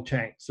 tiny small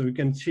change. So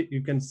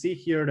you can see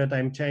here that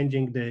I'm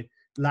changing the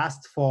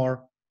last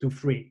 4 to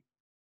 3.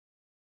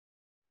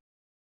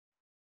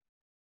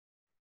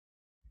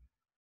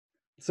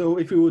 So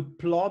if you would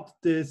plot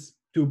these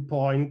 2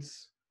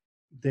 points,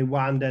 the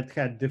one that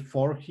had the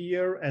 4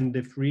 here and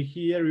the 3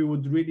 here, you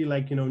would really,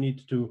 like, you know,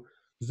 need to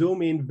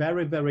zoom in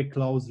very, very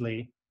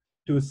closely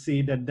to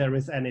see that there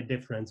is any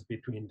difference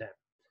between them.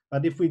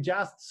 But if we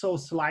just so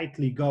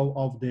slightly go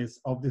of this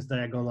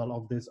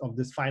diagonal of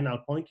this final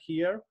point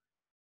here,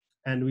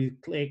 and we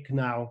click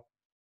now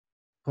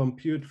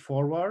compute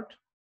forward,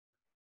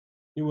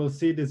 you will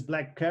see this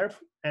black curve,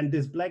 and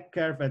this black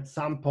curve at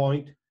some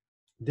point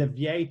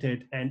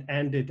deviated and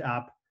ended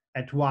up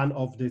at one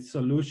of the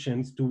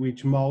solutions to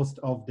which most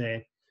of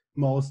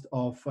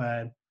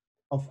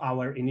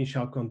our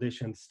initial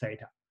conditions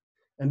stayed up.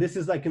 And this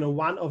is, like, you know,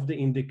 one of the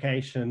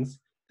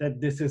indications that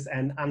this is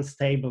an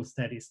unstable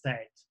steady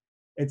state.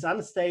 It's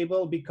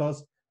unstable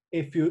because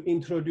if you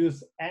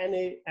introduce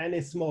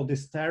any small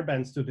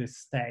disturbance to this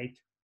state,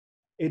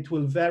 it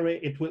will very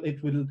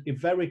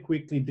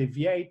quickly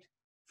deviate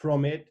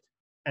from it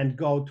and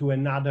go to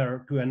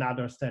another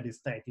steady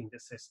state in the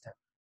system.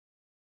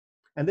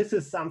 And this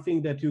is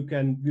something that you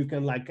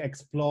can like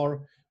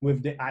explore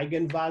with the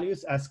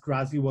eigenvalues, as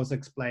Krasi was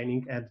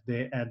explaining at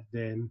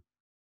the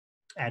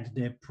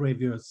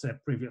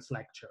previous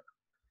lecture.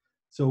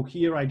 So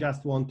here I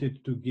just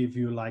wanted to give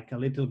you like a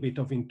little bit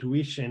of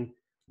intuition.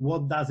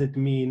 What does it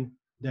mean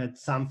that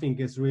something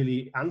is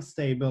really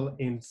unstable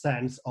in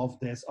sense of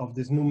this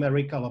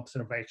numerical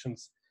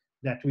observations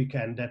that we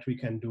can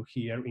do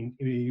here in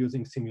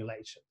using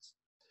simulations.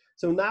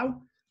 So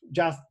now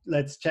just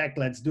let's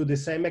do the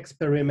same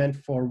experiment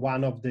for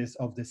one of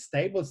the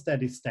stable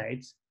steady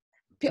states.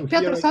 So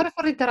Piotr, sorry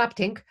for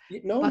interrupting.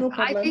 No problem.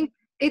 I think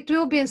it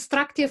will be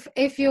instructive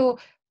if you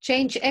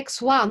change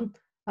x1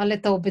 a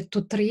little bit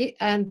to 3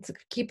 and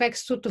keep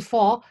x2 to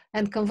 4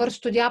 and converge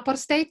to the upper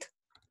state.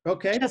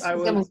 Okay, just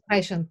for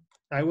demonstration.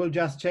 I will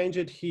just change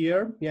it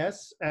here,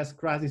 yes, as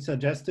Krasi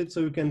suggested,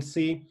 so you can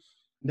see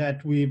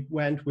that we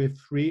went with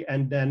 3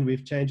 and then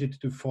we've changed it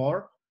to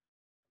 4.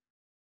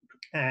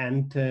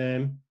 And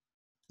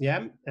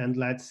yeah, and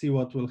let's see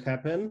what will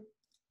happen.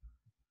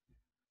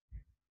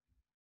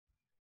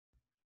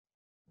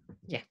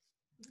 Yeah,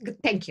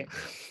 good, thank you.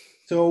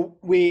 So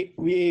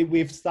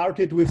we've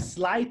started with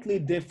slightly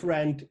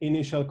different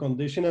initial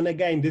condition. And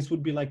again, this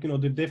would be like,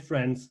 the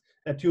difference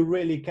that you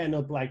really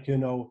cannot like,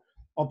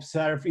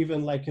 observe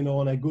even like,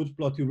 on a good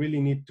plot, you really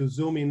need to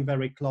zoom in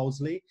very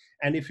closely.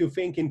 And if you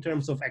think in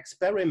terms of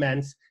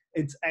experiments,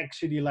 it's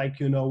actually like,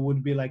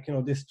 would be like,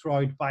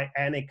 destroyed by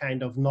any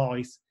kind of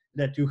noise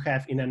that you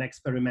have in an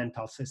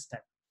experimental system.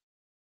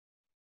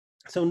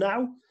 So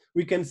now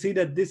we can see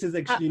that this is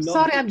actually not—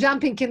 Sorry, I'm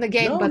jumping in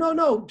again.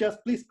 No,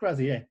 just please,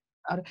 Krasi, yeah.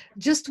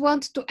 Just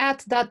want to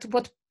add that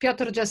what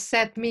Piotr just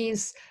said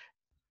means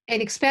an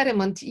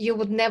experiment, you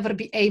would never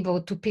be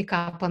able to pick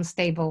up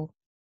unstable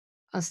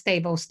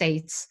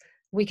states.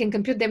 We can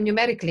compute them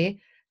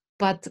numerically,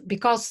 but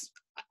because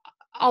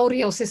our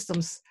real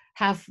systems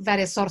have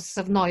various sources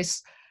of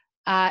noise,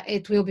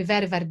 it will be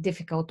very, very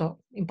difficult or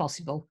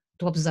impossible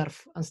to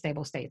observe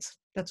unstable states.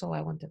 That's all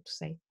I wanted to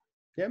say.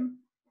 Yeah.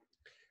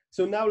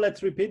 So now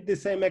let's repeat the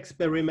same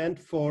experiment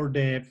for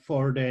the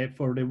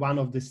one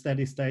of the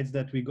steady states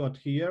that we got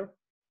here.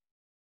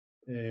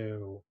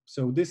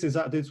 So this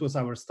was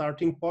our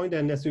starting point,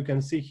 and as you can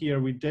see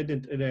here, we did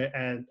it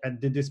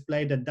at the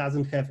display that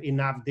doesn't have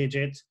enough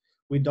digits.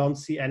 We don't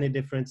see any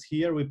difference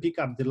here. We pick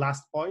up the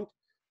last point,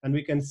 and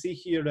we can see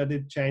here that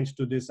it changed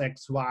to this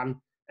x1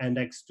 and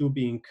x2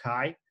 being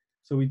high.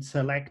 So it's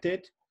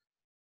selected.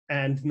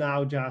 And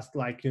now just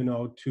like,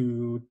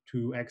 to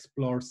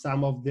explore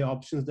some of the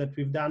options that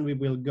we've done, we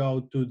will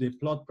go to the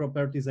plot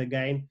properties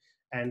again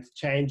and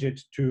change it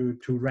to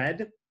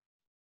red.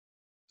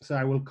 So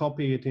I will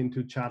copy it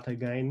into chat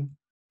again.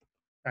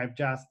 I've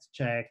just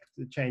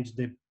changed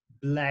the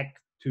black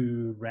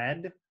to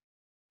red.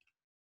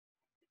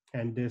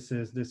 And this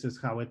is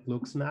how it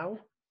looks now.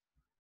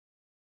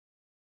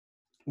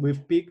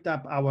 We've picked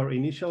up our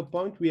initial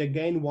point. We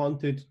again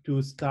wanted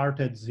to start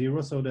at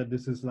 0 so that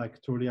this is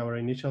like truly our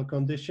initial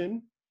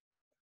condition.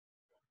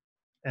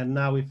 And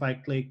now if I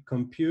click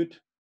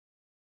compute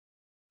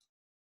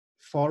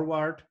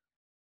forward,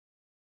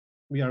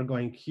 we are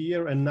going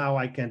here, and now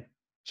I can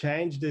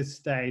change this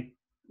state,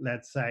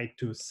 let's say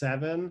to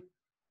 7.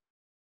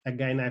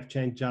 Again, I've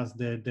changed just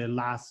the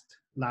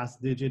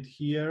last digit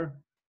here.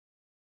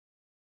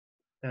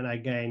 And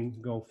again,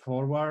 go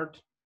forward.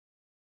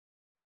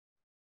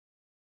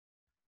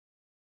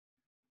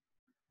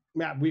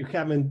 Yeah, we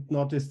haven't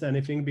noticed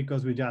anything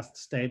because we just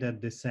stayed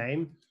at the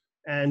same.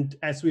 And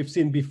as we've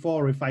seen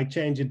before, if I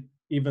change it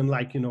even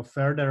like,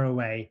 further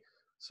away,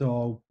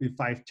 so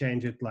if I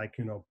change it like,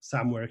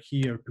 somewhere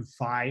here to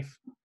 5,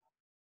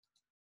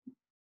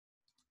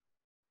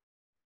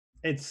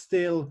 it's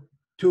still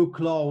too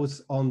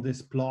close on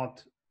this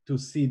plot to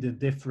see the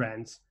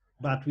difference.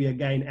 But we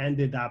again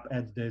ended up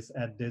at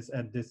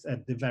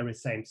the very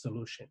same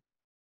solution.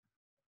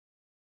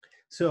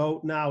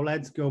 So now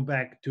let's go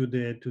back to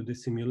the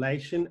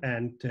simulation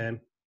and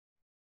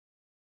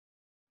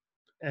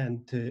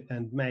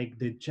make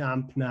the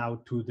jump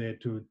now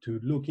to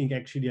looking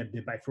actually at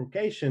the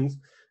bifurcations,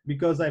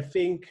 because I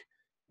think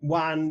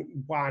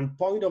one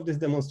point of this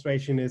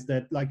demonstration is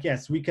that, like,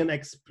 yes, we can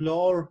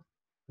explore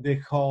the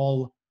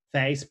whole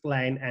phase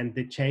plane and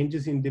the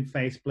changes in the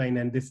phase plane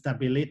and the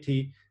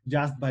stability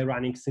just by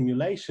running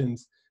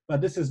simulations,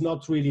 but this is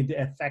not really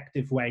the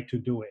effective way to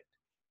do it.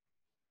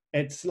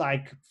 It's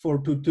like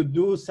to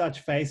do such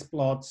phase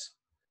plots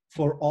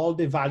for all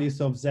the values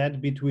of z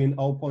between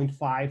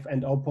 0.5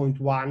 and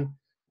 0.1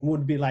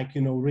 would be like,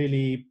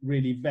 really,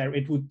 really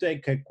it would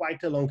take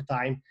quite a long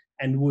time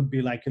and would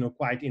be like,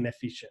 quite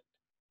inefficient.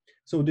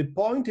 So the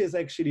point is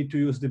actually to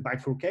use the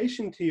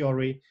bifurcation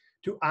theory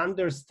to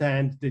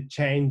understand the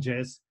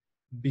changes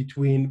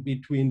between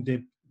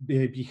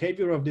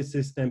behavior of the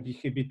system,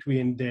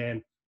 between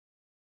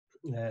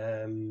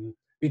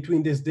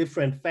these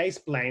different phase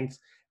planes,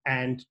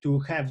 and to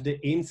have the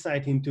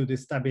insight into the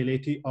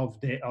stability of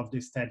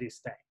the steady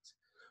state.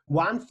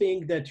 One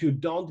thing that you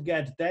don't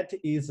get that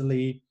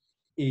easily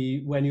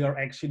when you're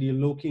actually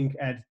looking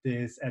at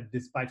this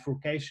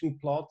bifurcation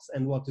plots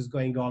and what is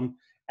going on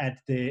at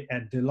the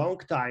long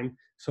time,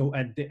 so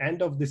at the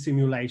end of the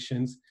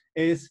simulations,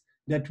 is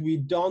that we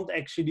don't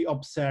actually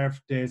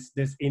observe this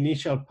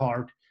initial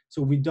part.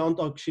 So we don't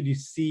actually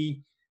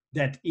see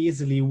that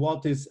easily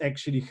what is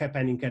actually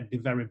happening at the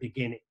very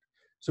beginning.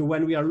 So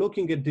when we are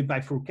looking at the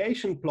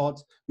bifurcation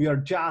plots, we are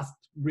just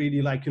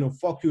really like,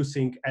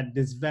 focusing at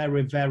this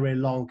very, very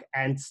long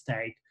end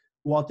state,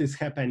 what is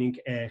happening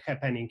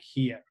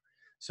here.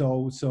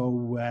 So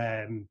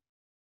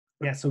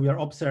we are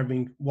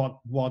observing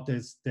what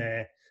is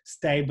the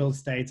stable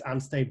states,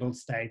 unstable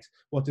states,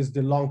 what is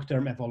the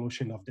long-term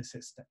evolution of the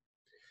system.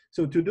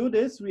 So to do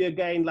this, we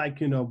again,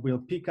 we'll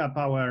pick up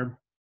our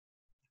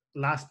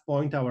last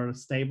point, our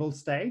stable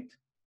state.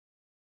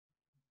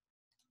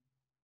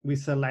 We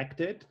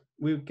select it.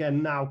 We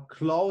can now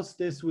close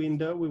this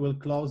window. We will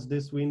close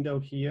this window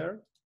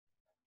here.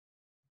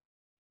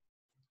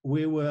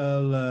 We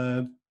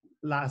will,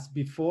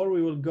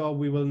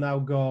 we will now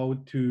go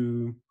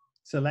to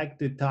select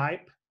the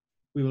type.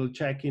 We will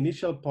check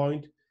initial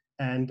point,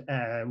 and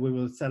we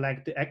will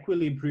select the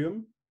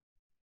equilibrium,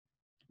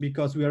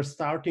 because we are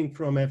starting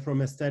from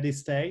a steady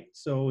state.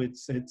 So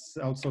it's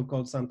also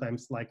called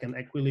sometimes like an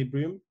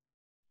equilibrium.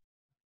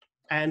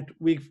 And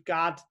we've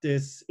got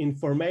this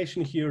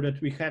information here that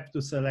we have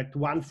to select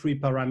one free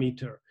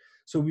parameter.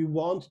 So we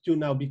want to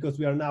now, because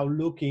we are now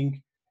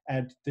looking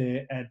at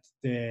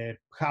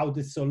how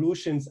the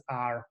solutions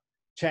are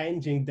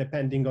changing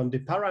depending on the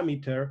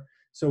parameter.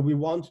 So we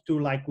want to,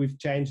 like we've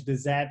changed the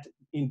Z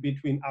in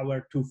between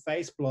our two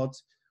phase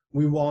plots,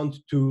 we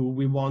also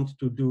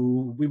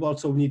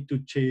need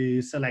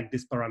to select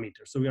this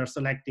parameter. So we are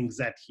selecting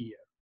Z here.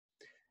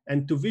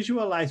 And to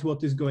visualize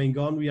what is going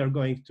on, we are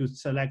going to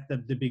select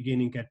at the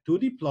beginning a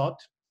 2D plot.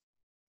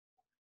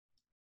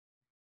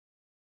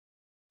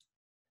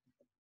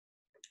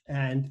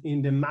 And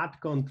in the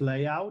matcont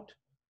layout,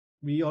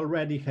 we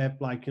already have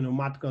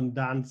matcont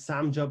done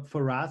some job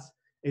for us.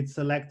 It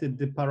selected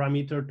the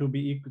parameter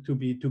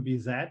to be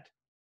Z.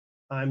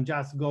 I'm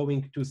just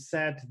going to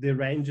set the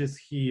ranges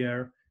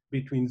here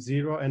between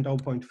 0 and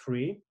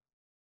 0.3,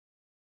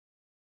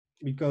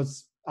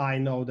 because I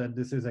know that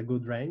this is a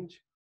good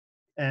range.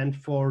 And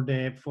for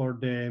the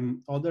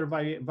other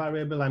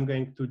variable, I'm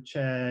going to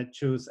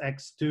choose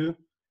x2,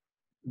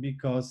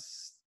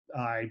 because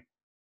I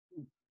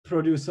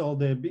produce all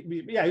the,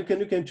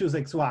 you can choose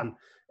x1.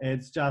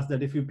 It's just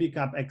that if you pick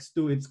up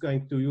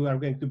x2, you are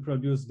going to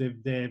produce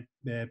the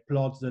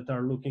plots that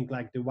are looking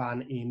like the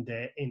one in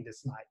the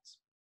slides.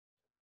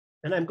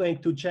 And I'm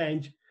going to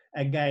change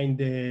again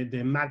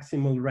the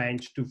maximal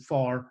range to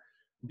 4,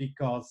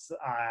 because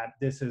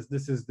this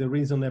is the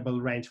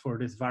reasonable range for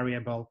this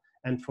variable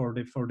and for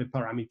the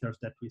parameters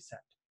that we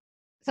set.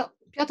 So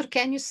Piotr,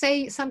 can you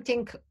say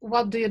something?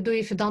 What do you do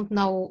if you don't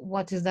know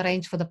what is the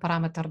range for the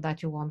parameter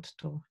that you want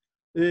to?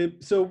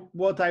 So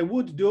what I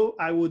would do,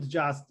 I would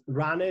just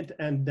run it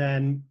and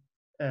then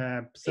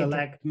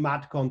select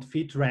matcont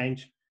fit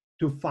range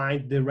to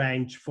find the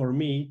range for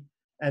me.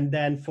 And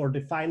then for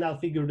the final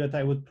figure that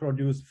I would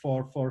produce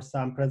for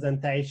some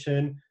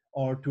presentation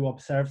or to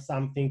observe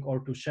something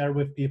or to share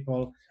with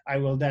people, I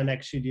will then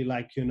actually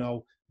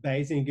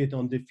basing it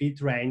on the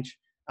fit range,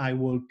 I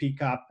will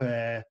pick up,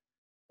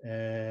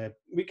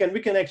 we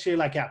can actually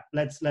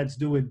let's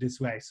do it this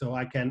way. So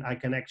I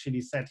can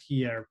actually set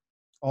here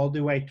all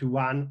the way to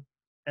 1,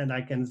 and I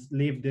can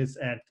leave this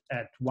at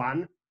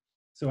 1.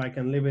 So I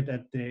can leave it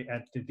at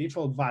the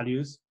default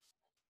values.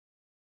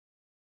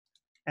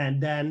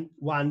 And then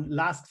one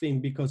last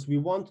thing, because we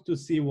want to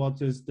see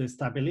what is the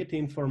stability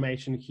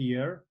information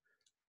here,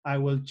 I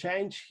will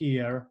change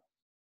here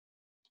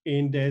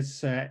in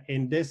this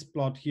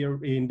plot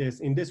here, in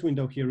this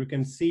window here, you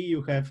can see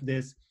you have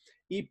this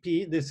EP.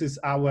 This is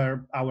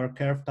our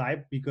curve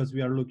type, because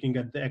we are looking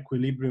at the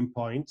equilibrium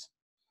points.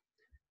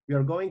 We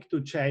are going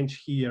to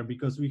change here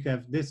because we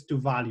have these two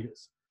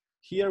values.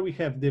 Here we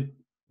have the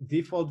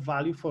default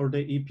value for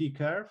the EP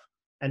curve,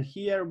 and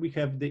here we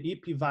have the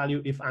EP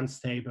value if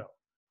unstable.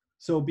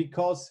 So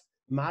because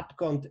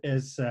matcont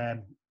is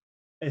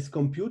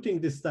computing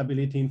the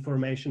stability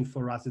information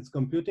for us, it's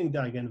computing the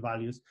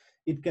eigenvalues,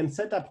 it can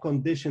set up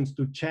conditions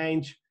to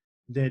change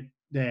the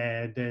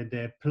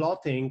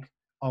plotting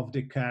of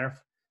the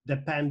curve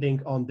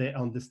depending on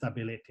the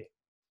stability.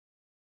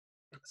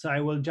 So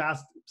I will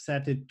just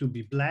set it to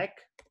be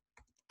black,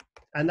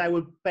 and I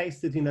will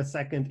paste it in a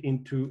second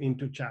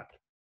into chat.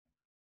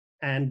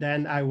 And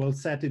then I will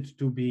set it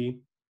to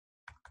be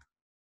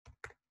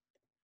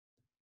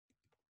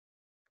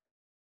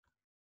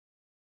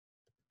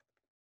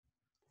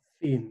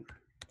thin,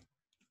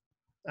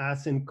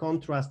 as in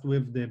contrast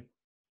with the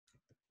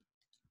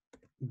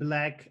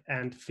black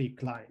and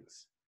thick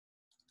lines,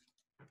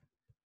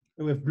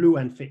 with blue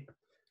and thick.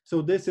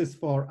 So this is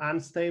for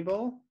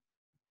unstable.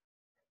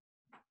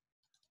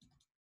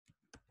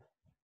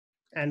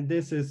 And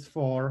this is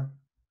for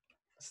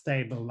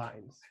stable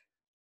lines.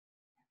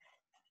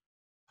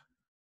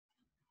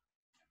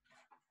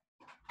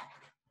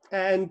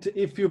 And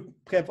if you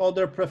have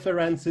other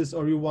preferences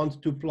or you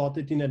want to plot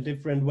it in a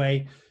different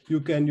way,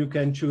 you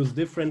can choose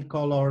different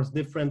colors,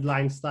 different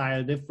line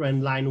style,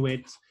 different line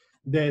widths.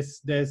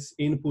 This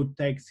input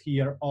takes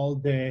here all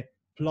the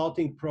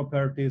plotting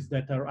properties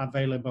that are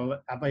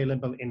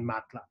available in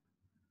MATLAB.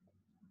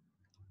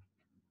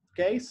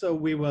 Okay, so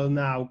we will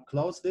now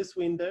close this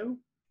window,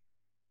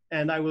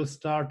 and I will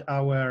start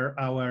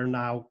our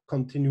now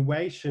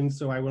continuation.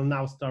 So I will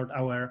now start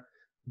our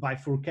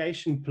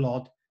bifurcation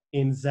plot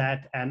in Z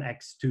and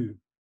X2.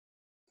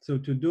 So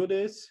to do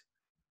this,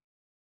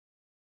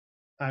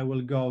 I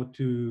will go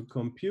to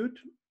compute,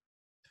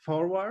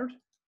 forward.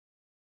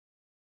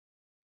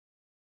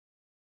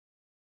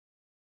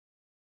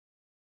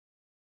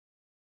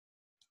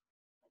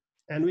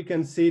 And we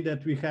can see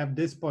that we have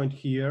this point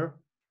here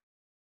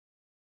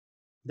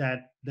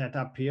that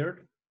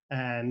appeared.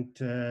 And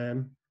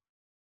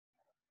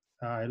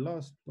I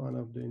lost one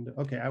of the,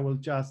 okay, I will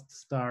just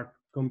start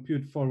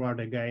compute forward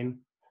again.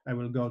 I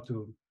will go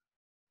to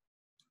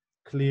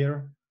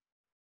clear.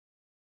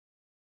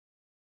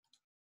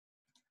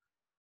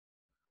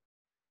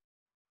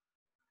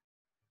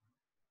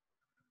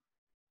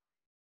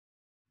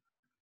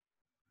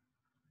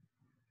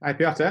 Hi,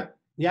 Piotr.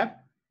 Yeah.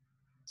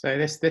 So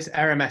this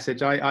error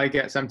message I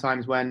get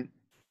sometimes when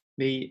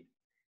I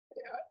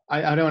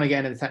don't want to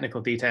get into the technical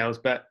details,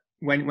 but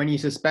when you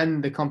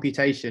suspend the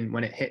computation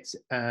when it hits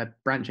a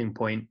branching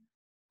point,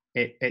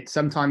 it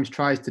sometimes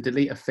tries to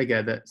delete a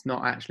figure that's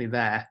not actually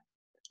there.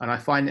 And I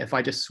find that if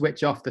I just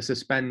switch off the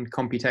suspend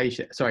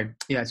computation,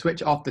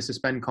 switch off the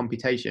suspend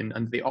computation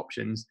under the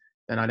options,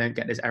 then I don't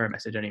get this error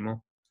message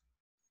anymore.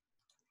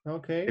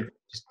 Okay.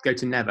 Just go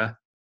to never.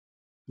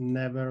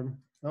 Never.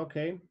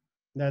 Okay.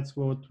 That's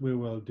what we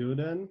will do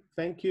then.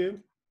 Thank you.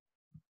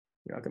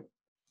 You're welcome.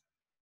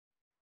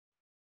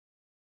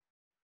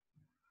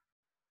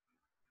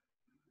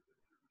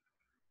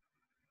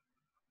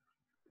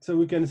 So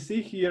we can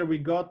see here we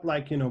got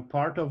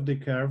part of the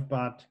curve,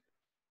 but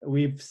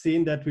we've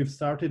seen that we've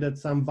started at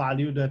some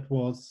value that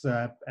was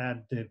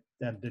at the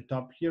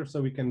top here.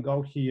 So we can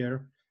go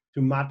here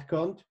to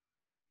matcont,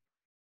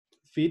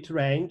 fit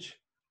range,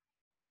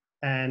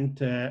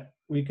 and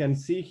we can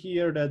see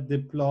here that the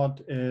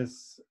plot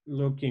is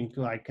looking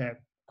like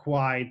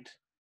quite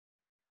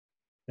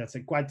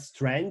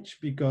strange,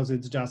 because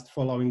it's just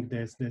following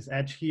this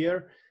edge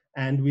here.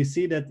 And we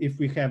see that if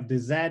we have the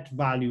Z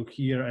value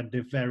here at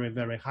the very,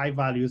 very high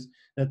values,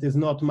 that is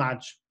not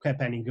much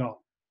happening on.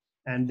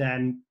 And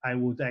then I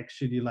would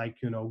actually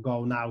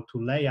go now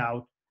to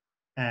layout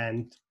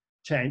and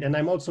change. And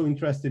I'm also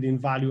interested in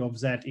value of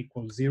Z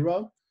equals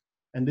 0.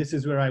 And this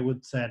is where I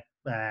would set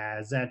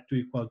Z to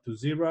equal to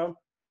 0,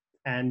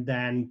 and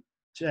then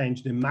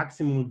change the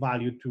maximum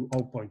value to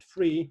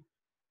 0.3,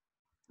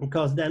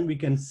 because then we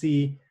can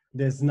see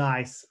this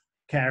nice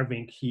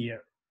curving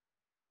here.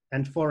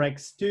 And for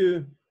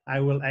X2, I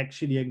will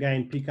actually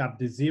again pick up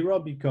the 0,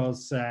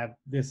 because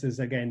this is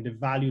again the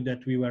value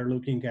that we were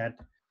looking at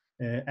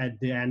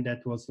the end.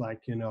 That was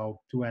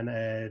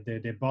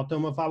the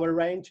bottom of our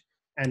range,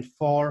 and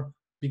 4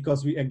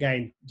 because we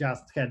again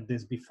just had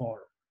this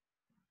before.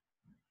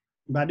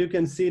 But you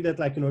can see that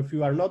if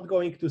you are not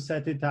going to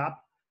set it up,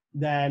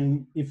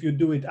 then if you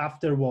do it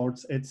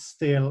afterwards, it's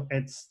still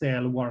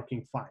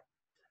working fine.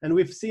 And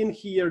we've seen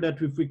here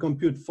that if we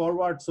compute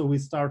forward, so we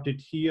started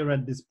here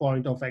at this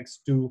point of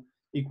X2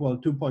 equal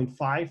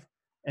 2.5,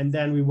 and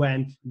then we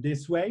went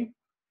this way.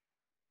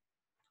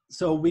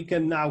 So we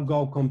can now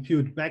go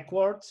compute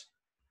backwards,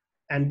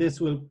 and this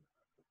will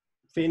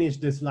finish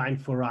this line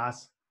for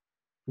us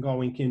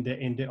going in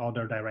the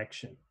other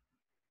direction.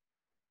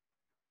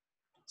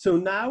 So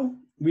now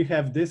we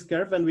have this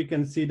curve, and we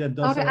can see that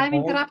those are I'm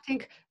all...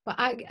 interrupting, but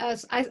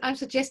I'm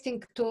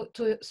suggesting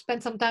to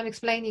spend some time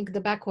explaining the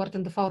backward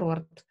and the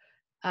forward.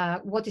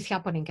 What is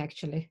happening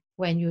actually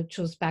when you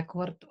choose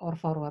backward or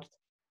forward?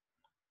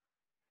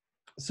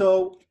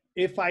 So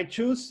if I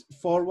choose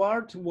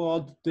forward,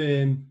 what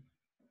the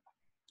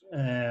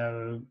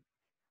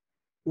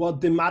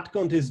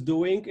matcont is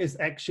doing is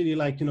actually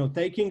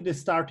taking the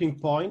starting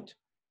point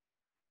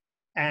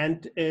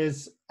and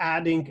is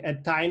adding a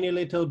tiny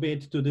little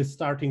bit to the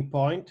starting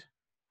point.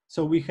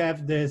 So we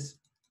have this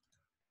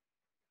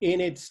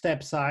init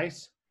step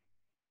size.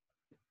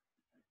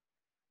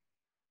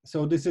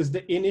 So this is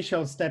the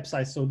initial step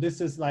size. So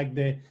this is like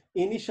the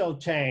initial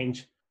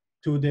change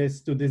to the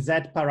Z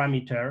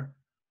parameter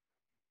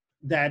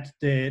that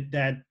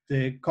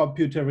the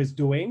computer is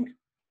doing,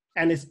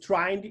 and is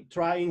trying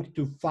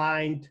to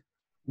find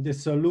the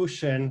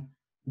solution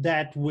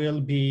that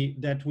will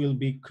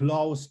be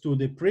close to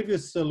the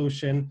previous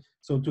solution.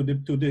 So to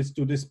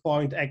this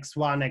point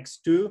X1,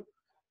 X2,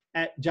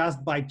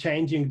 just by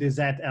changing the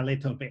Z a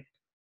little bit.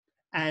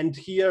 And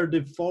here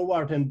the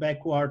forward and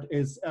backward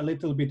is a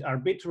little bit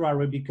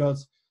arbitrary,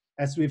 because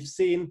as we've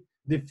seen,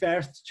 the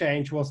first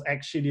change was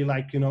actually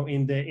like,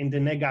 in the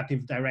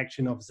negative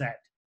direction of Z.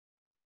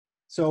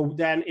 So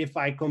then if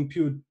I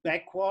compute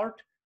backward,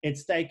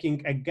 it's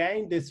taking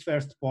again this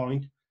first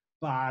point,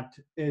 but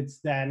it's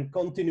then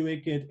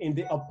continuing it in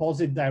the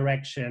opposite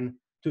direction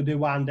to the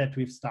one that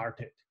we've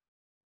started.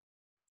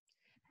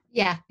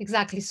 Yeah,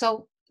 exactly.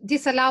 So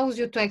this allows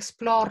you to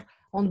explore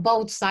on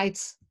both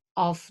sides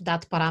of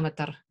that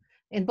parameter,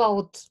 in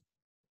both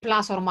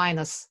plus or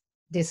minus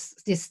this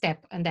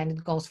step, and then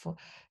it goes for.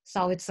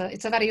 So it's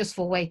a very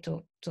useful way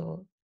to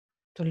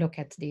look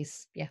at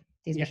these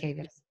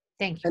behaviors.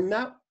 Thank you.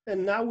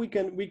 And now we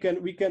can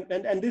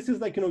and this is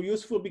like,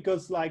 useful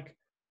because like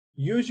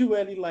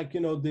usually like,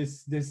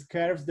 this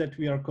curves that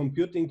we are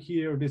computing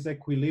here, this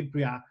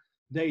equilibria,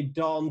 they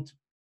don't,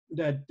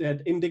 that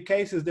in the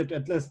cases that,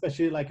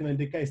 especially like in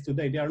the case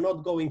today, they are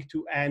not going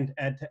to end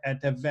at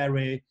a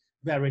very,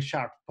 very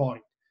sharp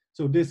point.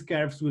 So these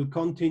curves will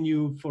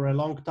continue for a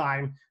long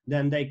time.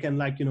 Then they can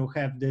like,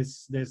 have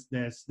this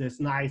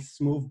nice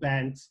smooth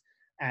bands,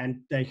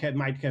 and they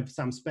might have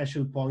some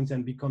special points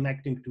and be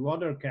connecting to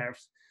other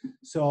curves.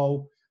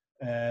 So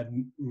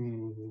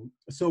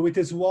so it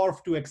is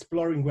worth to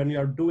exploring when you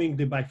are doing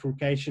the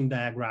bifurcation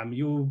diagram.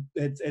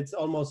 It's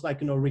almost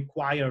like,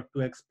 required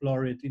to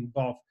explore it in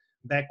both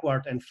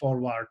backward and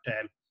forward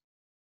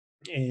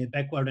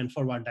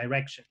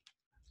direction.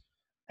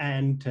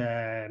 And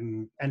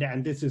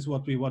this is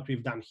what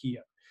we've done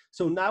here.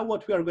 So now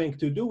what we are going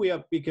to do,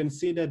 we can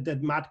see that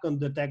MatCon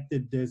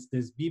detected this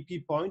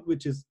BP point,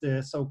 which is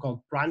the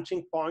so-called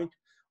branching point,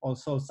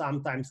 also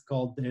sometimes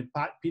called the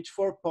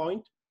pitchfork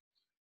point.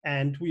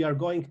 And we are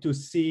going to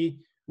see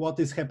what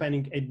is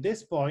happening at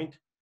this point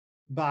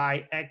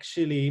by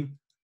actually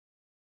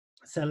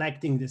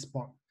selecting this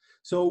point.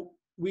 So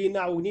we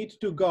now need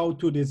to go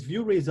to this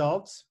view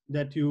results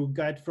that you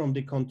get from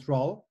the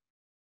control.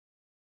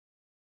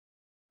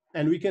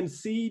 And we can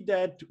see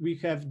that we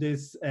have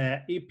this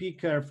EP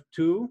curve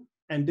 2,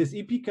 and this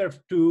EP curve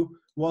 2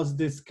 was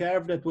this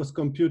curve that was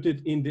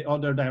computed in the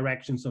other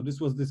direction. So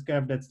this was this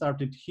curve that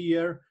started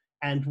here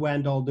and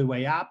went all the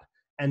way up,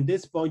 and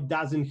this point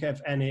doesn't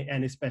have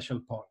any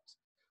special points.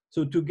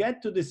 So to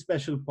get to this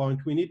special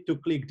point, we need to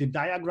click the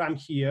diagram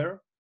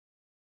here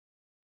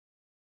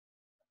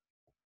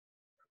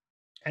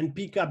and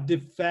pick up the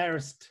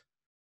first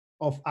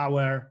of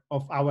our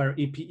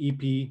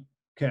EP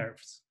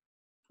curves,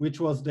 which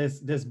was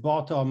this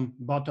bottom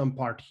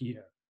part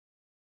here.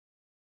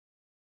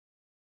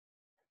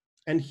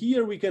 And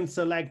here we can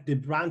select the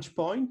branch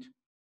point.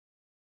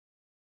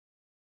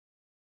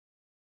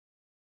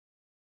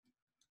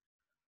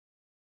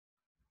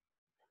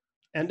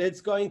 And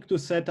it's going to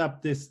set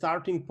up the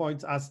starting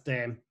points as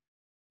the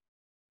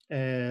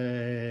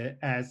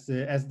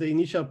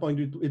initial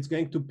point. It's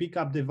going to pick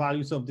up the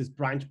values of this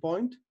branch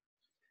point.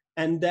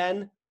 And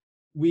then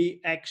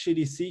we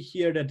actually see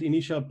here that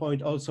initial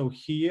point also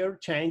here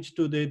changed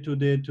to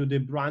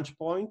the branch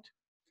point,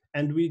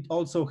 and we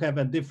also have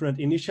a different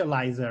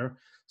initializer.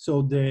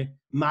 So the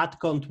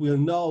MatCont will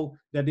know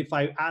that if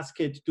I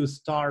ask it to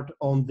start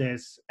on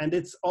this, and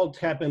it's all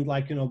happened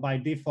like, by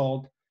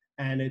default,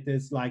 and it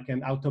is like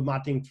an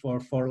automatic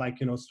for like,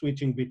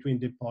 switching between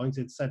the points.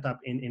 It's set up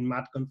in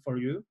MatCont for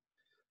you.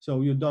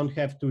 So you don't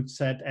have to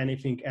set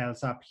anything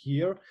else up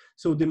here.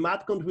 So the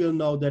MatCont will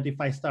know that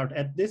if I start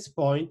at this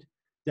point,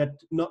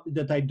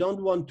 that I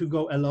don't want to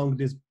go along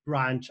this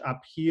branch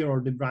up here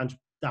or the branch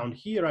down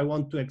here. I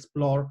want to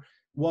explore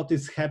what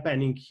is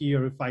happening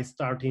here if I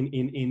start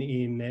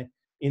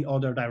in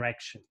other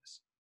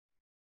directions.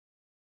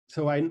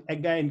 So I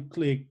again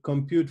click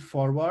compute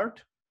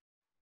forward.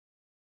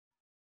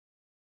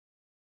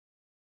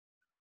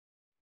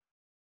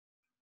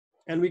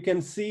 And we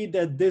can see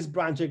that this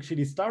branch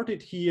actually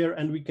started here,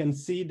 and we can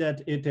see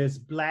that it is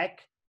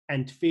black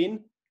and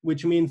thin,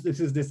 which means this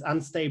is this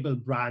unstable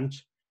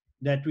branch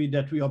that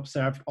we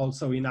observed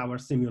also in our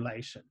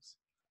simulations.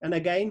 And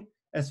again,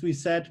 as we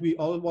said, we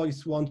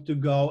always want to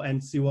go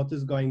and see what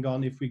is going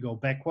on if we go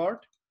backward.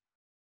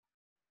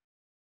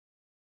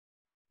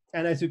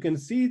 And as you can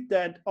see,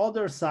 that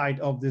other side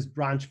of this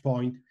branch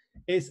point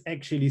is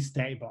actually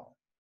stable.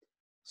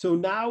 So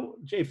now,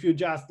 if you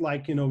just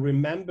like,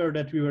 remember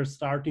that we were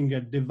starting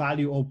at the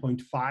value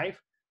 0.5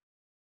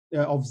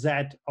 of Z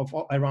of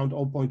around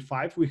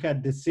 0.5, we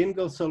had the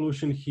single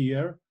solution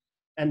here.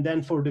 And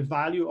then for the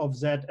value of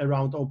Z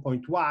around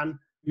 0.1,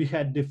 we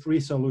had the three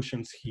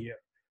solutions here.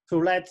 So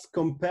let's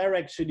compare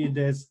actually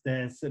this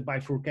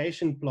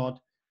bifurcation plot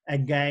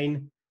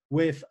again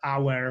with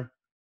our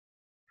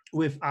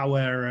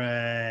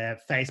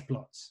phase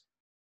plots.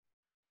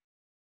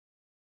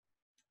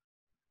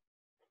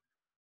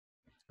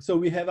 So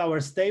we have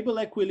our stable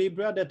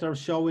equilibria that are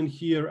shown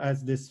here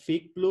as these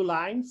thick blue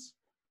lines.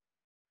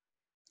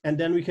 And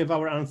then we have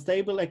our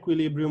unstable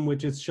equilibrium,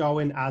 which is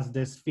shown as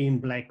this thin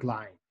black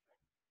line.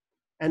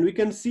 And we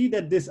can see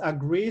that this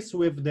agrees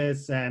with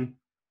this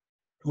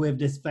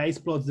phase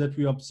plots that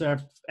we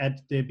observed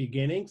at the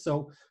beginning.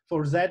 So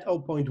for Z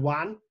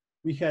 0.1,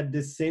 we had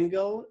this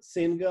single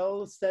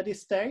steady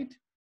state.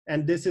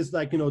 And this is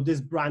like,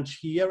 this branch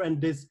here,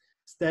 and this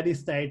steady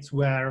states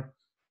were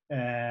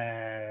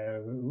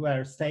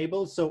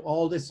stable. So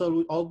all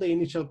the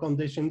initial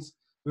conditions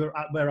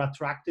were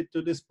attracted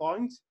to this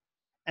point.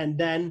 And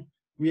then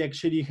we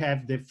actually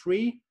have the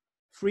free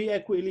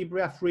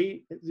equilibria,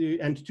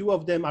 and two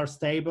of them are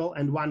stable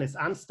and one is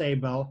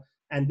unstable.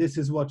 And this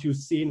is what you've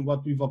seen,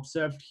 what we've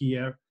observed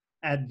here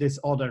at this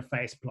other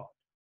phase plot.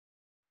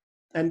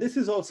 And this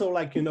is also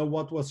like, you know,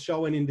 what was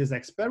shown in these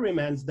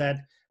experiments, that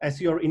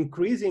as you're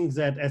increasing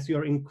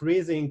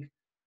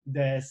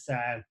this,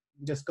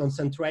 this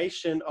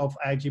concentration of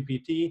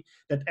IGPT,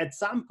 that at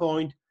some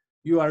point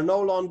you are no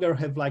longer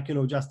have like, you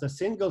know, just a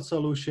single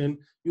solution,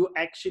 you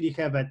actually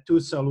have two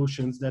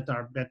solutions that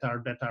are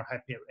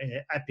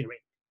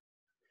appearing.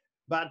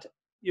 But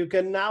you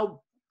can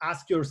now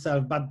ask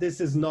yourself, but this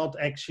is not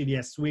actually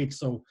a switch.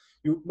 So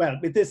well,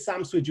 it is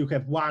some switch, you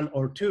have one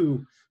or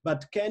two,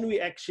 but can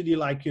we actually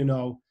like, you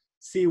know,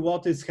 see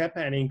what is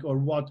happening or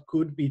what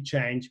could be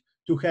changed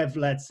to have,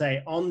 let's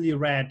say, only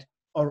red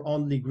or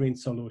only green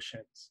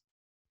solutions?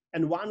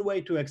 And one way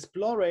to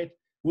explore it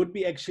would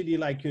be actually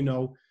like, you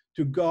know,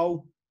 to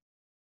go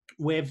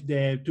with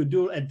to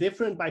do a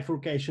different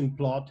bifurcation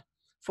plot,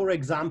 for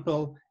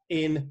example,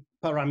 in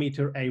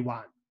parameter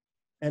A1.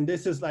 And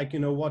this is like, you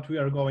know, what we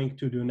are going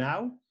to do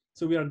now.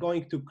 So we are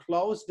going to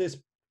close this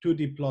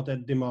 2D plot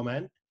at the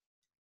moment.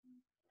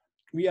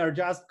 We are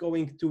just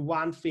going to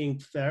one thing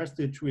first,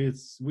 which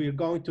is we're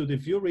going to the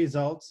view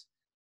results.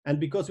 And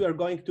because we are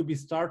going to be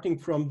starting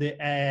from the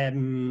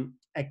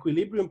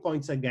equilibrium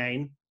points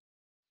again,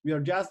 we are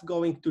just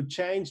going to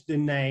change the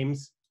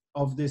names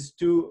of these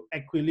two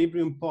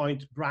equilibrium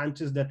point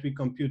branches that we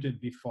computed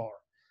before.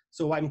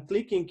 So I'm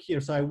clicking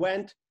here. So I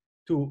went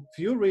to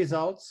view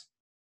results.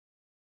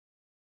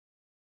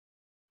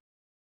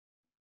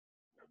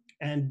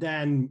 And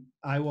then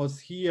I was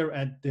here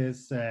at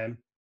this curve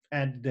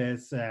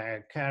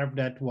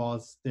that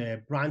was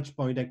the branch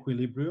point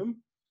equilibrium.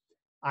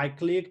 I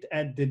clicked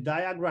at the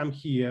diagram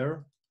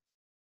here.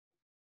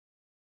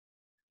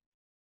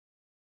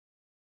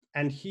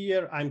 And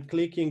here I'm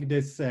clicking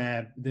this,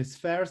 this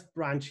first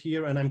branch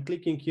here, and I'm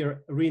clicking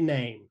here,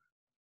 rename.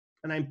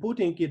 And I'm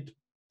putting it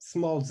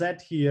small z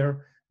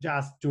here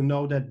just to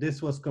know that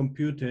this was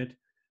computed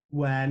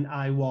when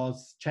I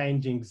was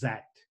changing z.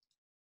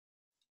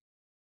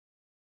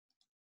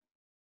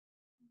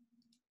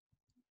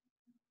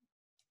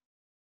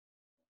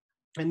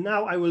 And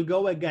now I will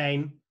go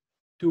again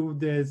to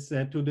this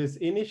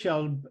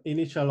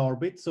initial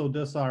orbit. So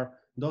those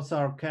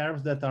are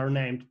curves that are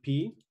named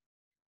P.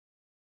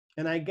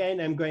 And again,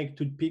 I'm going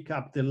to pick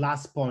up the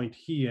last point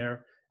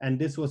here, and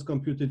this was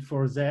computed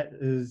for z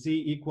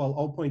equal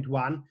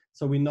 0.1.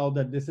 So we know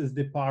that this is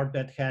the part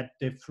that had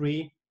the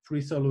three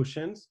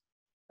solutions.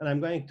 And I'm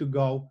going to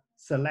go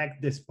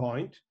select this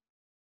point.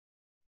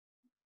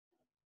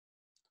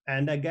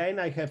 And again,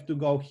 I have to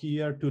go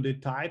here to the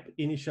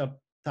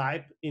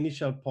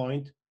initial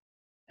point,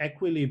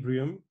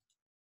 equilibrium.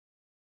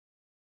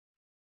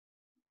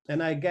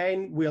 And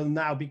again, will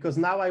now, because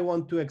now I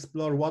want to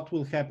explore what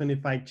will happen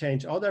if I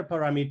change other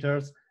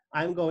parameters,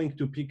 I'm going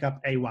to pick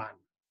up A1.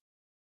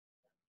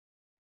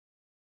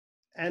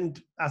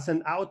 And as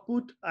an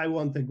output, I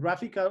want the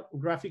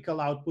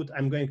graphical output.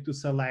 I'm going to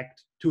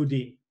select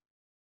 2D.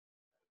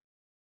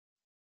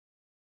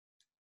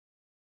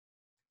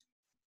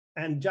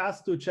 And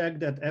just to check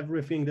that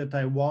everything that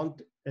I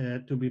want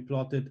to be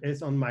plotted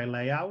is on my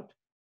layout,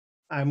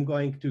 I'm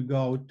going to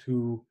go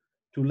to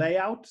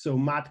layout, so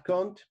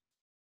matcont,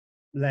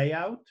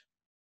 layout.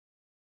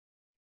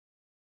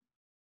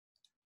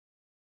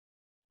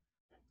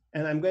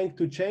 And I'm going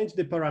to change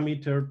the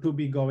parameter to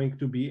be going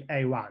to be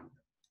A1.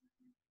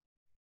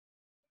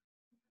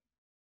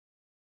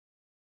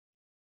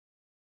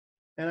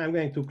 And I'm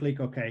going to click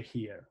OK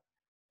here.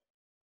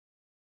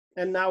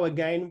 And now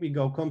again, we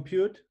go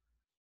compute,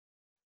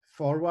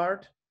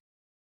 forward.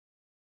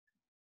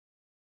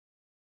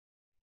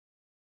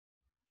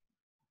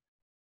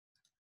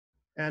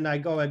 And I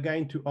go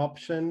again to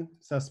option,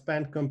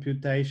 suspend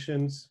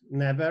computations,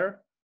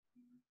 never.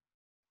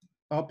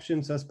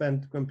 Option,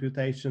 suspend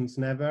computations,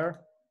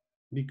 never,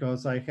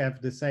 because I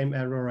have the same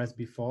error as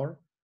before.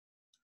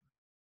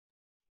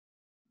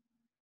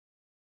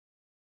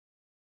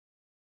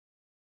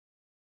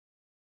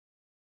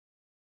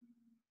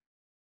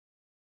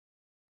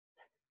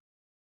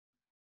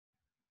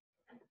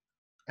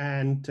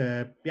 And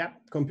yeah,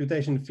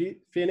 computation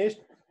finished.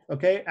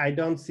 Okay, I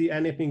don't see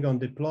anything on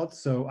the plot,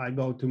 so I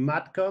go to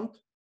matcont,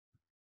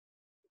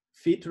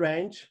 fit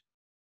range,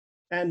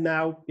 and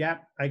now, yeah,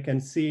 I can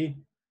see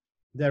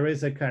there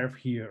is a curve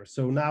here.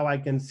 So now I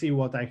can see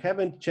what I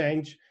haven't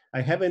changed.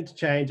 I haven't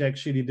changed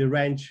actually the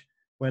range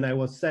when I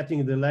was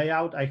setting the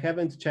layout. I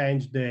haven't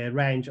changed the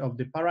range of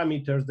the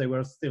parameters. They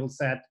were still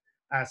set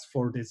as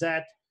for the Z.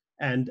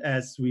 And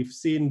as we've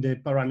seen, the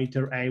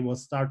parameter A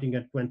was starting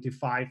at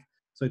 25.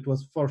 So it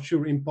was for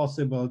sure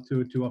impossible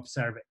to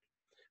observe it.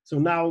 So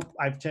now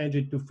I've changed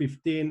it to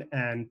 15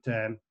 and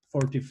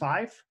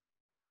 45,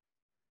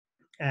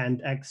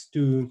 and X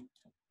to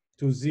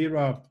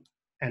 0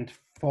 and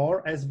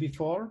 4 as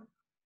before.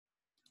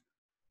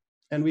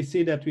 And we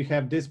see that we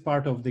have this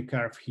part of the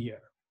curve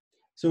here.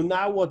 So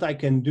now what I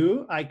can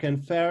do, I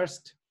can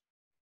first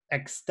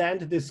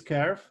extend this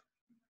curve.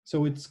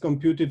 So it's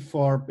computed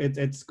for,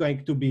 it's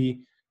going to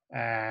be,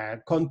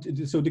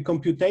 so the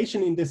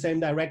computation in the same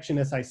direction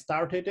as I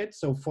started it,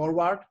 so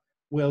forward,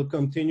 will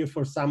continue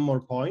for some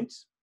more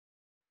points.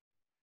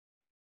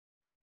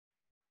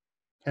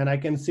 And I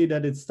can see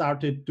that it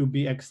started to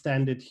be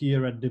extended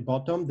here at the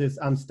bottom. These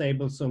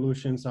unstable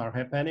solutions are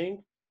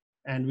happening.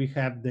 And we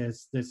have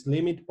this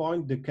limit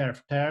point, the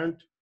curve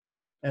turned,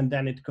 and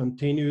then it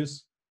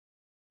continues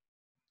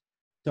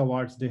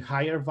towards the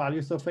higher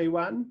values of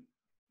A1.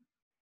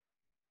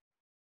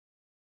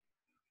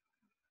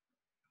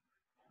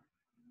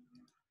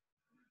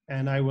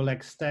 And I will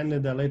extend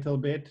it a little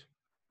bit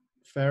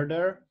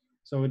further,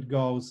 so it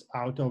goes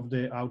out of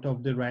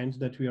the range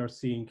that we are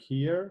seeing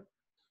here.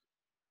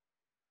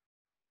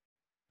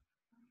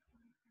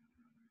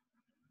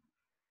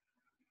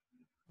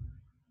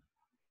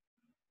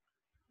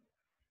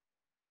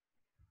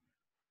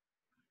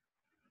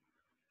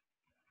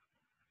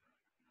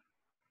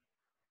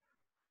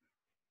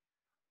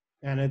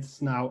 And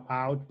it's now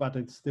out, but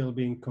it's still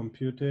being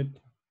computed.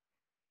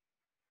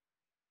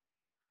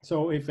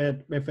 So if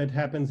it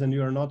happens and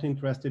you are not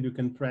interested, you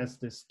can press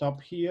the stop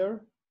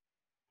here.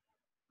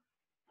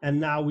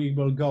 And now we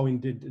will go in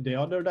the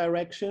other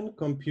direction,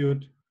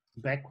 compute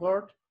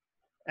backward,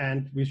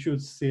 and we should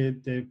see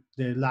the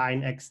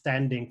line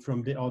extending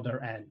from the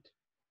other end.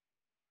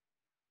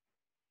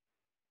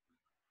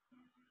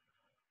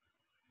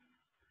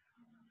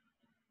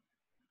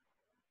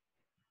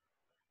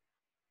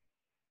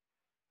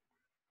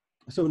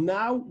 So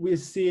now we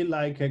see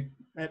like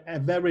a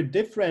very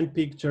different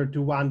picture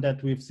to one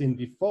that we've seen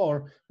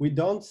before. We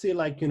don't see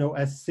like, you know,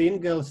 a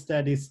single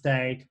steady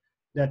state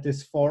that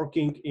is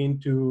forking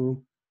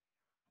into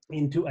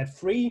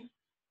three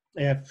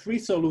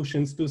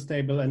solutions, two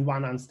stable and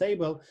one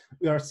unstable.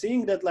 We are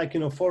seeing that like,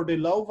 you know, for the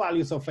low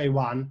values of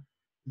A1,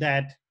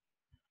 that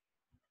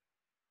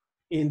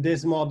in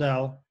this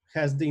model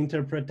has the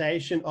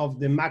interpretation of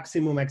the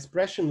maximum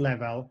expression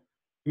level,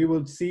 we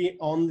would see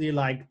only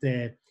like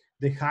the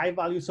high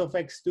values of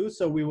X2.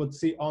 So we would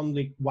see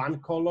only one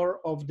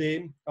color of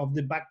the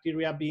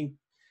bacteria being,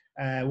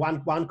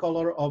 one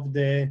color of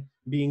the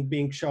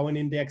being shown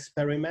in the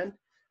experiment.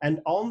 And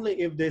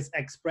only if this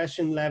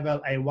expression level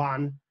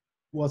A1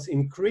 was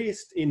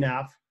increased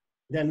enough,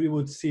 then we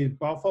would see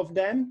both of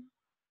them.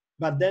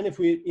 But then if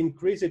we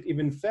increase it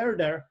even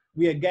further,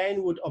 we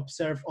again would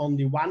observe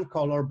only one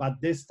color, but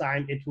this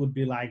time it would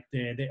be like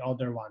the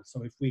other one.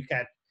 So if we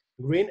had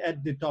green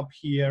at the top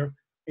here,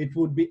 it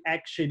would be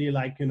actually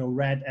like, you know,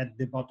 red at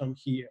the bottom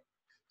here.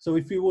 So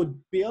if we would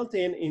build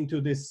into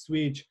this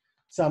switch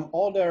some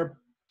other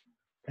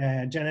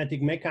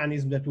genetic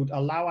mechanism that would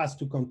allow us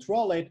to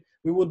control it,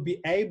 we would be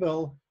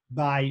able,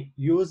 by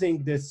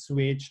using this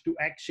switch, to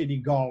actually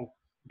go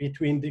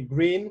between the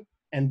green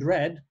and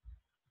red.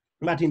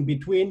 But in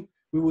between,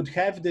 we would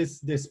have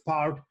this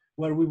part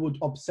where we would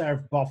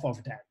observe both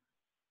of them.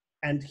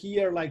 And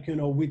here, like, you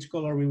know, which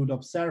color we would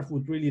observe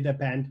would really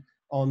depend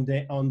on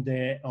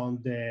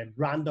the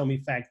random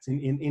effects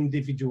in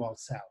individual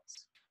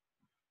cells.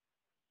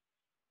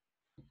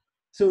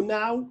 So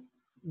now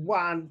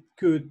one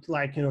could,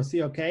 like, you know,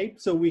 see, okay,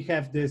 so we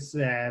have this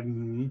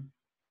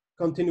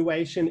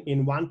continuation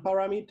in one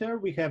parameter.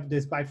 We have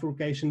this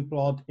bifurcation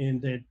plot in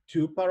the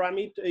two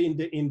parameter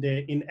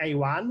in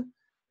A1.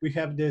 We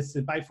have this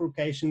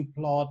bifurcation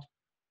plot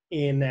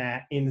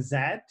in Z.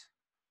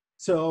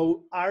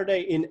 So are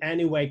they in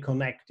any way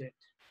connected?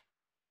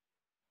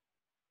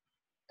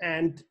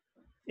 And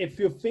if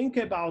you think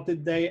about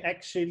it, they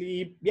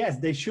actually, yes,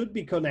 they should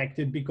be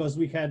connected, because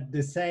we had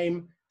the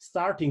same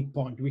starting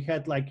point. We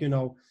had, like, you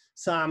know,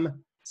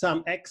 some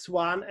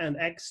X1 and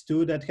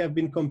X2 that have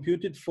been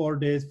computed for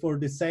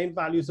the same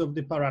values of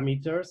the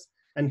parameters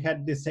and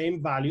had the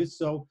same values.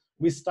 So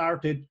we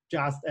started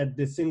just at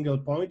the single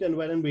point, and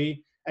when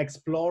we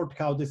explored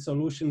how the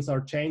solutions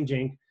are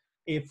changing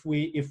if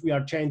we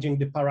are changing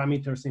the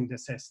parameters in the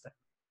system.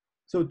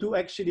 So to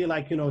actually,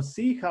 like, you know,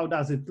 see how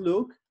does it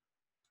look,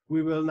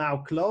 we will now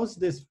close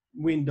this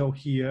window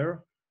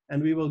here,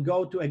 and we will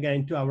go to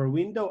again to our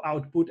window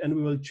output, and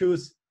we will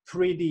choose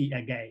 3D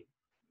again.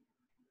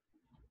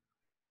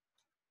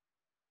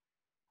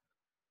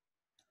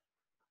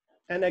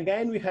 And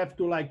again, we have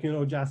to, like, you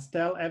know, just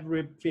tell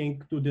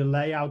everything to the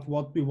layout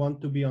what we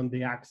want to be on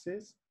the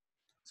axis.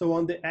 So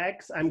on the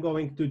X, I'm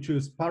going to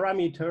choose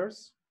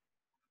parameters.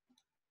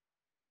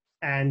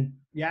 And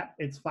yeah,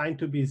 it's fine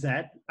to be Z.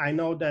 I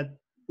know that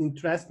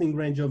interesting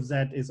range of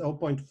Z is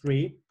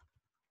 0.3.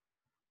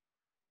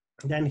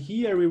 Then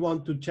here we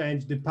want to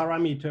change the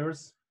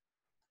parameters,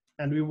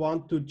 and we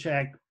want to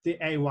check the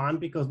A1,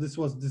 because this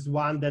was this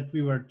one that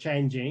we were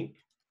changing.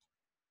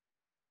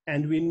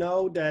 And we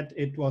know that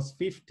it was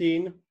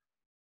 15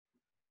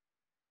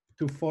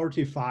 to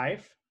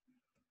 45.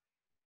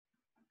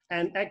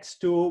 And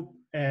X2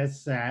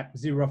 is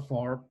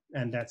 0.4,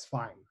 and that's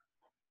fine.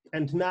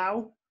 And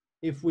now,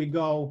 if we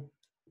go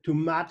to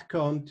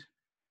matcont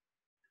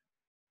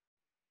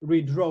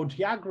redraw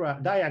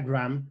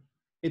diagram,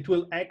 it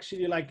will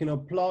actually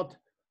plot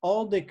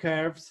all the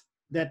curves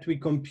that we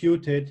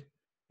computed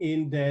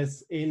in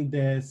this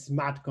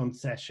MatConf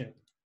session.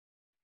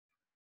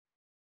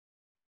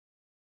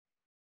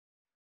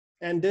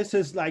 And this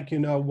is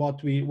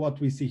what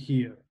we see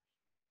here.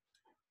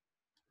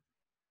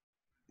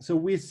 So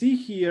we see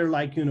here,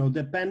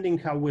 depending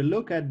how we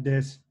look at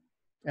this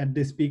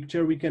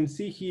picture, we can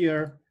see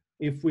here,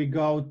 if we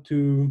go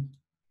to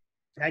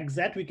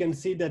XZ, we can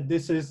see that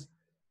this is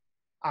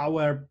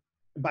our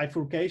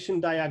bifurcation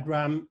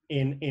diagram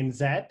in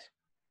Z.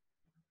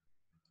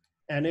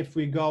 And if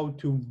we go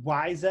to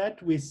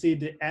YZ, we see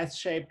the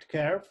S-shaped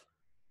curve,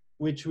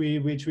 which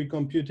we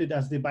computed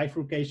as the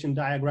bifurcation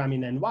diagram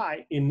in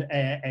NY, in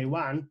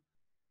A1.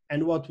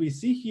 And what we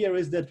see here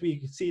is that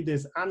we see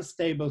these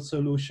unstable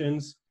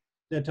solutions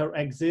that are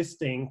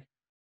existing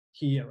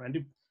here.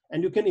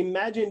 And you can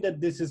imagine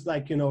that this is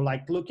like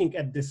looking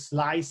at the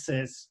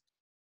slices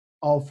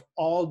of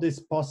all this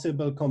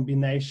possible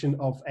combination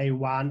of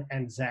A1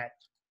 and Z.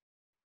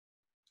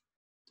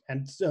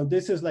 And so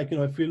this is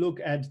if we look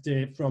at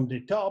from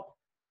the top,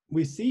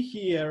 we see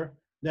here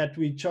that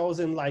we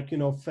chosen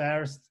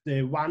first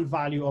the one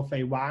value of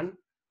A1,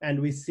 and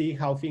we see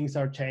how things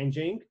are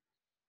changing.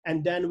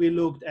 And then we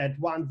looked at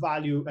one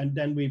value, and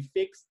then we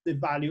fixed the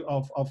value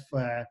of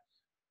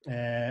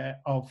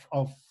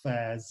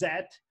Z,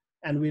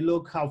 and we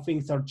look how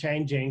things are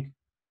changing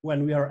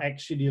when we are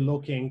actually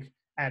looking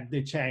at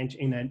the change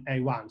in an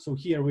A1. So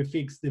here we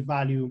fixed the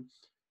value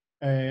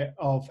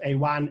of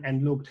A1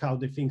 and looked how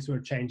the things were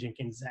changing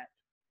in Z.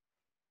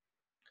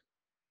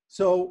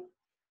 So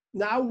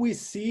now we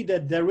see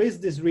that there is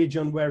this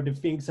region where the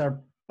things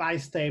are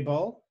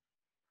bistable.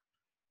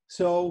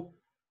 So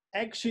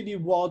actually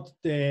what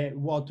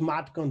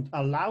MatConf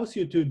allows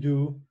you to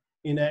do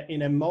in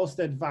a most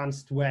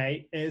advanced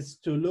way is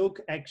to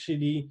look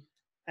actually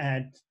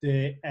at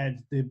the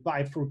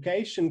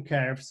bifurcation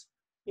curves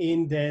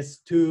in these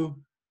two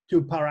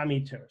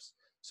parameters.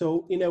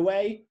 So in a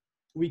way,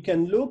 we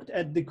can look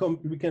at the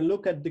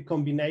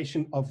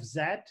combination of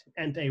Z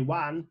and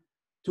A1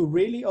 to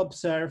really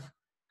observe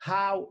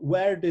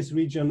where this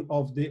region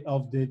of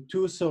the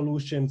two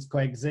solutions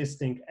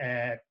coexisting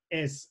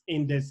is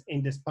in this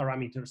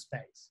parameter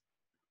space.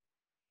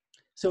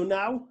 So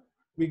now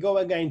we go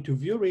again to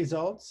view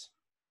results,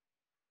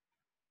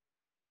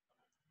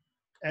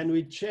 and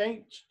we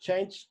change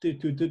to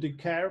the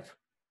curve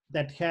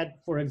that had,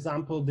 for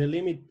example, the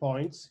limit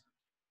points.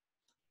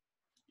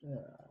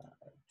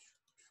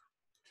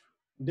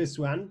 This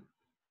one.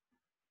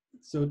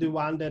 So the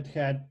one that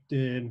had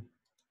the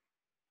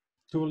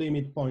two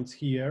limit points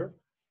here.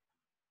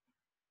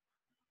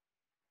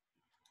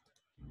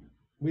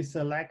 We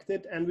select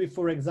it, and we,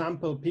 for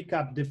example, pick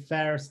up the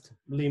first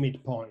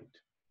limit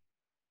point.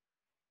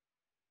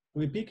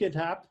 We pick it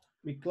up,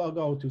 we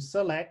go to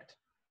select,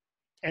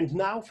 and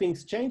now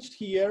things changed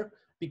here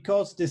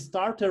because the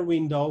starter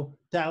window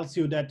tells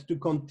you that to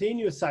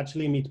continue such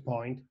limit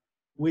point,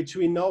 which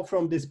we know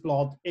from this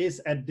plot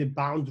is at the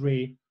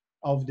boundary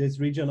of this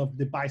region of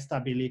the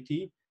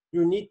bistability,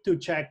 you need to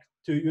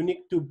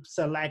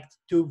select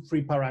two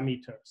free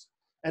parameters.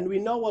 And we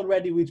know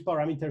already which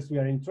parameters we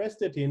are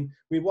interested in.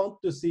 We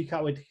want to see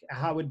how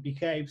it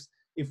behaves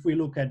if we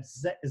look at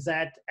Z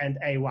and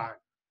A1.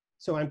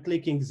 So I'm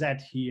clicking Z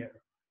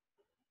here.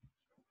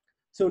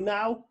 So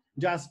now,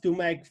 just to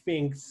make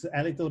things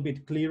a little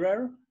bit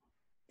clearer,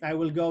 I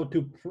will go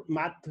to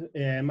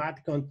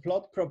MatConf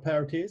plot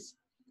properties.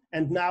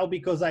 And now,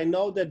 because I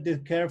know that the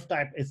curve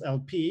type is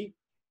LP,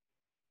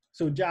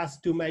 so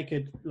just to make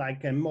it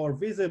more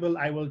visible,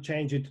 I will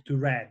change it to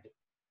red.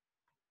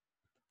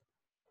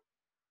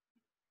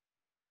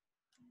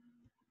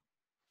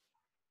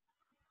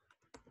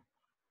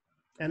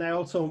 And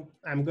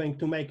I'm going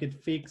to make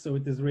it fixed so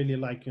it is really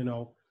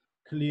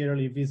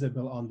clearly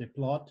visible on the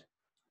plot.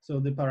 So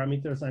the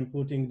parameters I'm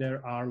putting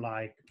there are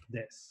like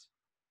this.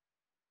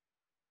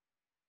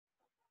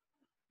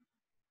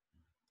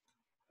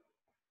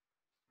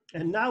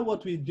 And now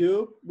what we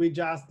do, we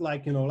just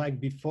like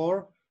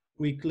before,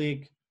 we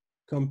click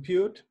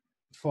compute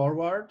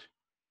forward.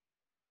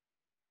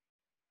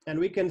 And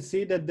we can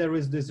see that there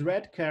is this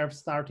red curve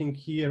starting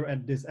here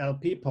at this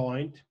LP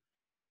point.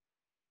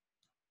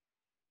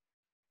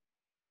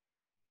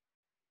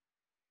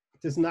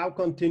 It is now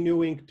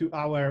continuing to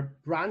our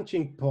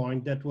branching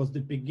point that was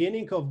the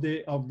beginning of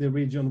the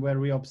region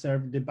where we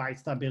observed the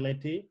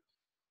bistability,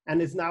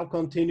 and is now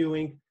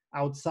continuing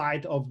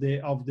outside of the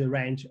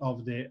range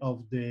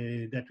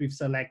that we've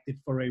selected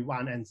for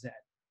A1 and Z.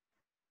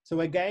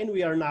 So again,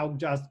 we are now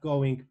just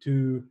going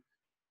to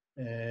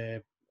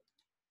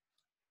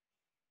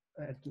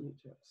let me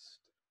just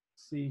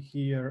see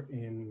here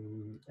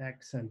in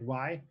X and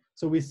Y.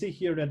 So we see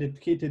here that it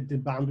hit the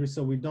boundary,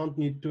 so we don't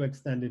need to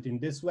extend it in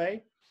this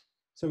way.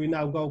 So we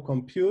now go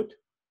compute,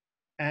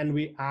 and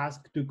we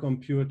ask to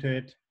compute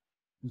it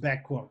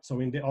backwards, so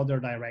in the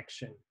other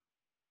direction.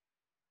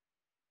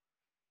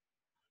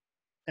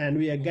 And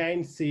we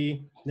again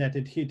see that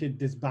it hit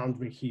this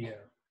boundary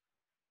here.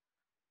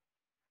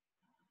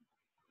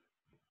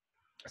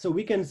 So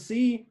we can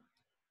see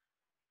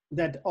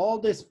that all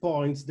these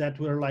points that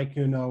were like,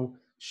 you know,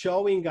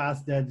 showing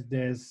us that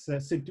this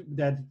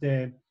that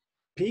the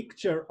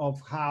picture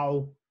of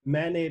how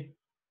many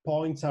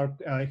points are,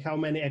 how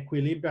many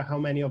equilibria, how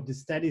many of the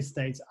steady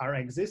states are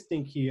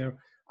existing here,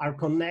 are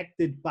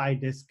connected by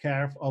this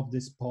curve of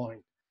this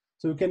point.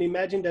 So you can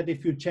imagine that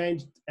if you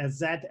changed a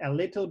z a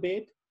little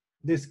bit,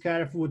 this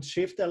curve would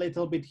shift a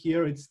little bit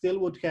here. It still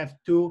would have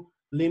two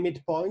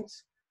limit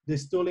points.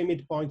 These two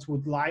limit points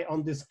would lie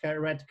on this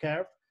red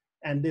curve,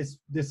 and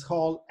this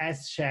whole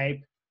S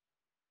shape,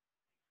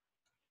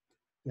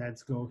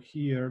 let's go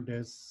here,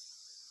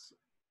 this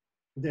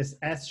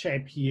S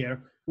shape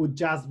here would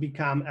just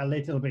become a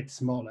little bit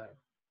smaller.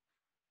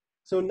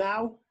 So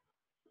now,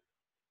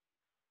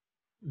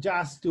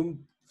 just to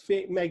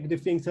make the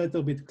things a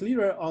little bit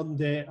clearer on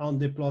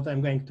the plot,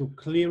 I'm going to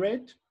clear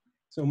it.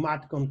 So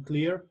matcon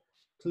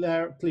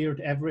cleared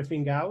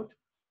everything out,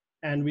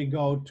 and we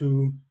go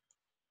to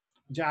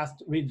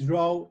just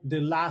redraw the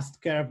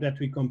last curve that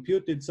we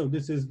computed. So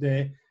this is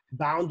the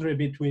boundary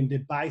between the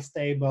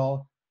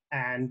bistable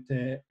and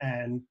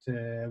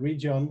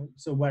region.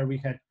 So where we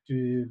had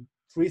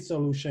three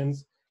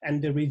solutions,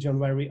 and the region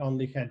where we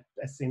only had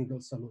a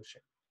single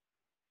solution.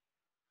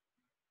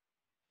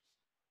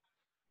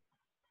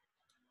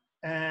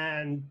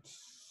 And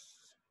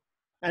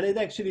it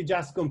actually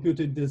just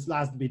computed this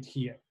last bit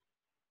here.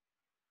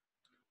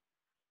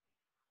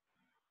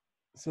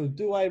 So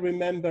do I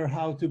remember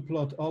how to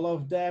plot all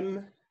of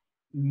them?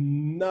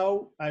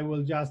 No, I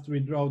will just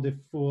redraw the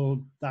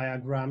full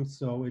diagram,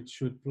 so it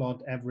should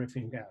plot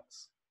everything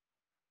else.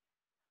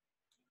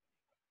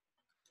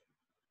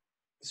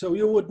 So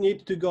you would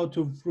need to go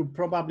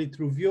probably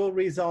through view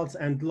results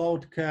and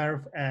load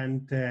curve,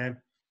 and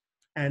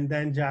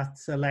then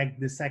just select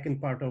the second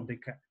part of the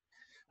curve.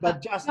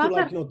 But just to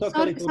like, you know, talk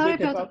a little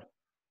bit about.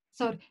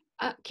 Sorry,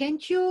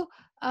 can't you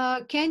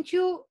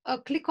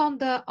click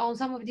on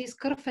some of these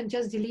curves and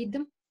just delete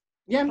them?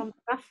 Yeah. From the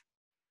graph?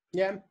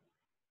 Yeah,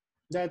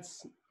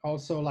 that's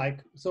also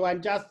like, so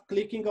I'm just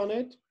clicking on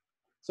it.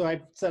 So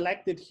I've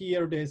selected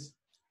here this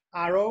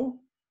arrow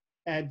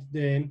at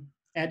the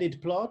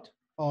edit plot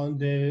at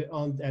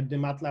the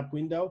MATLAB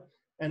window,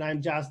 and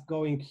I'm just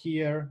going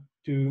here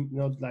to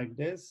not like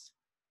this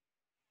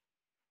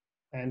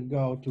and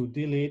go to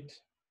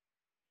delete.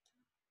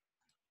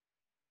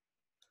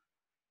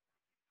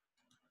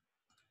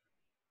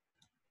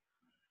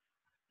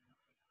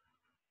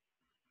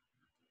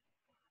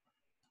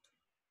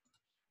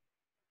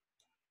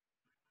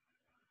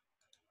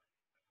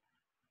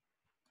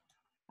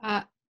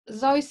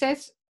 Zoe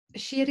says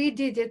she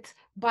redid it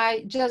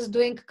by just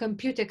doing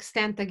compute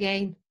extent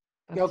again.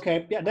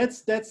 Okay, yeah,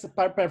 that's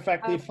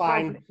perfectly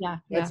fine. Yeah,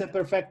 that's a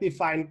perfectly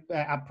fine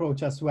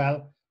approach as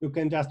well. You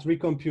can just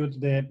recompute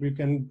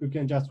you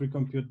can just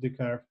recompute the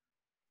curve,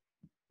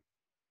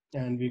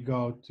 and we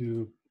go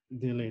to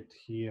delete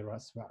here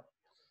as well.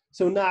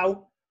 So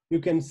now you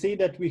can see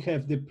that we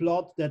have the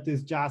plot that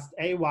is just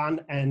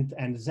A1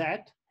 and Z.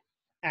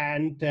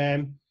 And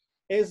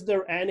is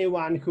there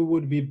anyone who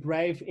would be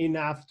brave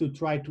enough to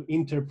try to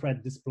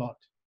interpret this plot?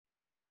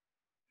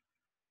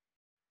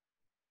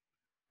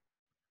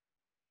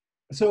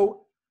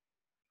 So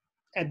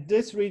at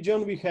this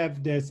region, we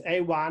have this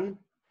A1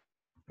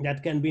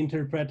 that can be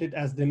interpreted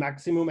as the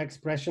maximum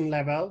expression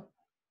level.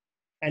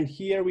 And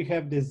here we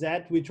have the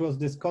Z, which was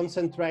this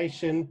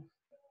concentration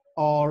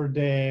or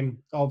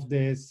of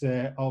this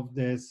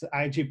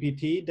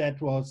IGPT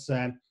that was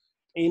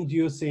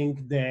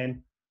inducing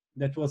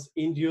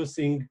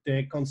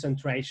the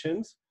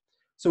concentrations.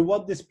 So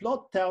what this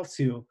plot tells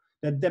you,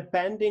 that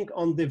depending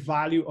on the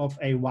value of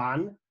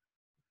A1,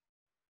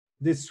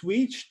 the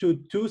switch to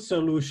two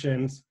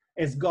solutions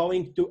is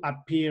going to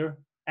appear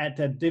at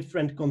a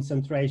different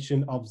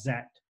concentration of Z.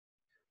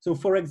 So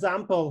for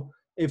example,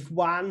 if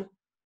one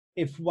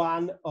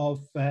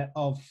of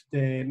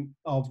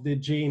the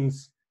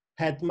genes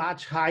had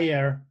much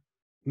higher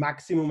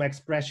maximum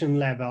expression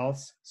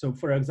levels, so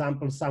for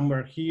example,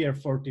 somewhere here,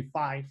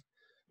 45,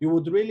 you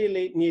would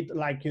really need,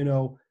 like, you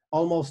know,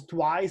 almost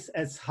twice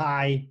as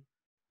high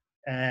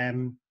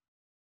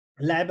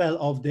level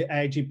of the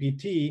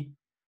IGPT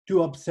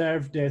to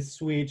observe the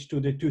switch to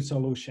the two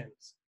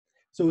solutions.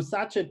 So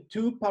such a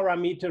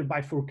two-parameter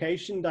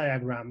bifurcation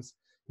diagrams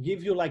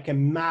give you like a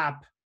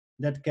map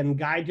that can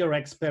guide your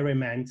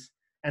experiments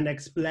and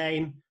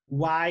explain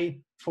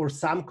why, for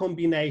some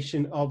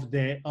combination of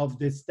the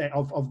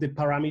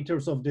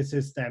parameters of the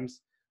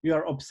systems, you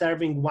are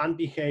observing one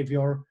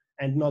behavior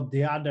and not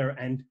the other,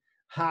 and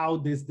how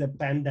this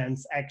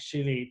dependence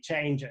actually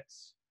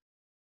changes.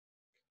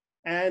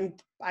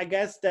 And I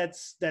guess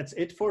that's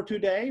it for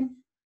today.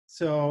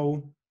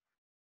 So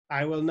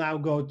I will now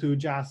go to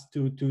just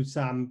to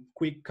some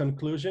quick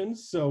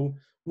conclusions. So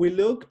we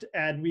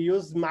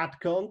used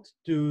matcon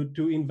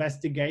to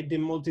investigate the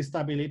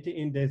multi-stability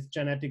in this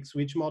genetic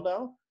switch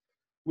model.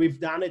 We've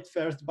done it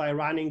first by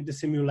running the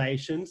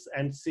simulations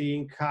and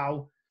seeing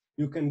how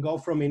you can go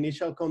from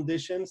initial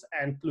conditions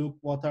and look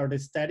what are the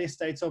steady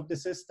states of the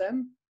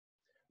system.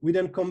 We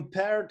then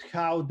compared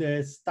how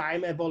this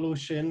time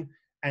evolution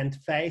and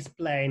phase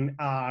plane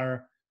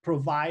are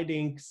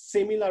providing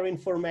similar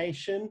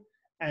information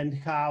and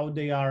how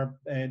they are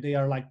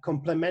like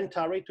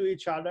complementary to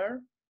each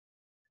other.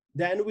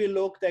 Then we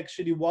looked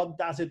actually what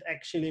does it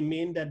actually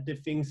mean that the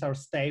things are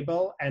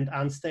stable and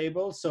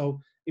unstable.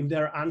 So if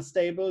they're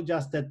unstable,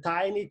 just a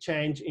tiny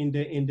change in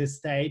the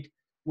state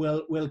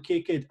will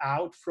kick it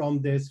out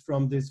from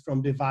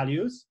the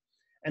values.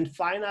 And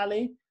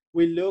finally,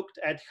 we looked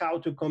at how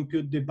to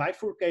compute the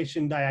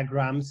bifurcation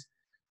diagrams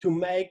to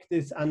make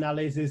this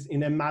analysis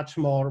in a much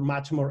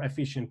more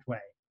efficient way.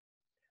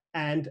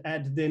 And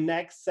at the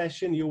next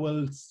session, you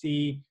will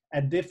see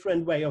a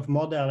different way of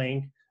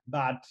modeling,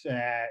 but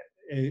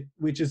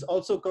which is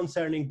also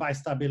concerning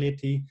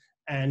bistability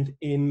and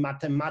in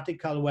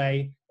mathematical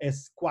way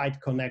is quite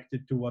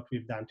connected to what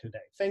we've done today.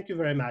 Thank you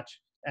very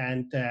much.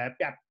 And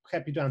yeah,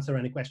 happy to answer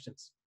any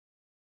questions.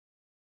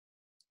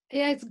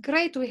 Yeah, it's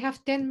great. We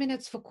have 10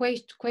 minutes for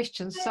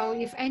questions. So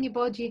if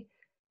anybody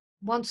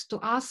wants to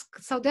ask,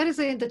 so there is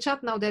in the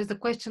chat now, there's the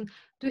question,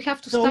 do we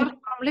have to start from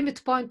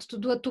limit point to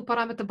do a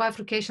 2-parameter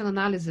bifurcation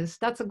analysis?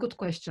 That's a good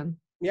question.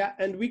 Yeah,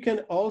 and we can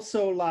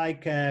also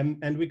like,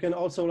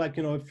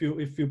 you know,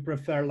 if you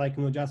prefer, like,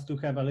 you know, just to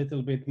have a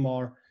little bit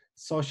more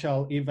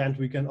social event,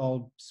 we can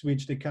all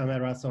switch the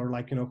cameras, or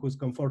like, you know, who's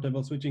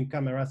comfortable switching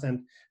cameras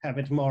and have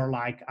it more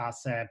like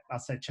as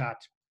a chat.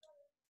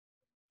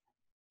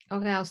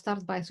 Okay, I'll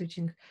start by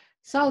switching.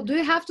 So do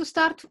you have to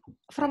start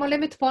from a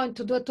limit point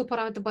to do a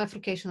 2-parameter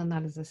bifurcation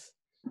analysis?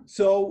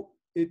 So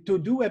to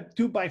do a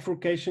 2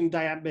 bifurcation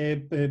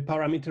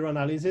parameter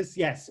analysis,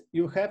 yes,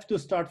 you have to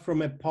start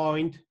from a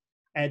point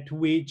at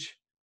which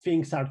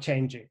things are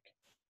changing.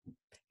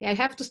 Yeah, you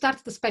have to start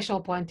at the special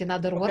point, in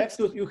other words.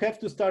 You have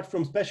to start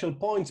from special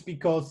points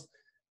because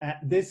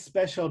these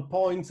special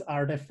points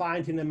are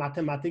defined in a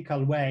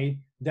mathematical way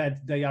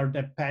that they are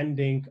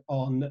depending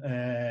on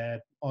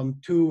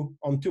two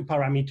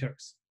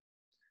parameters.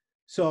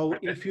 So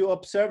if you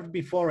observed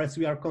before, as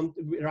we are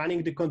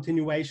running the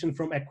continuation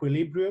from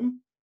equilibrium,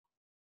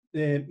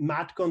 the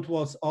matcont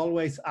was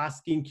always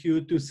asking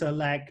you to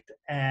select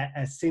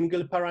a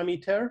single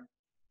parameter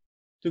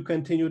to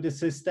continue the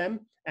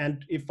system.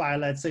 And if I,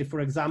 let's say, for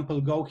example,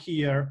 go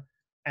here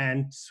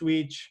and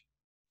switch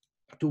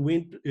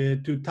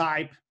to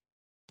type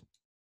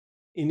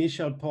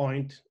initial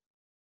point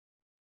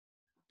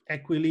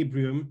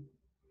equilibrium,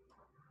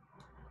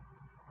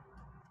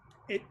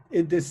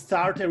 the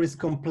starter is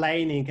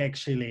complaining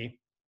actually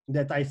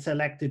that I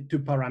selected 2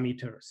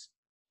 parameters.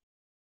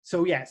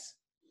 So yes,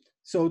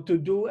 so to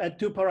do a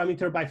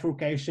 2-parameter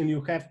bifurcation,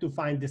 you have to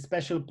find the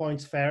special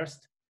points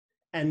first,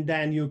 and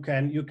then you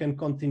can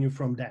continue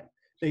from them.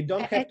 They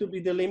don't have to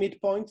be the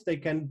limit points. They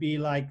can be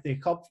like the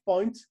hop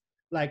points,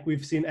 like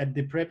we've seen at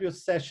the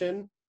previous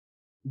session,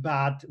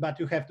 but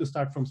you have to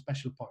start from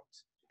special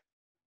points.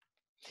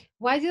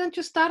 Why didn't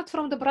you start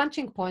from the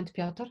branching point,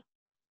 Piotr?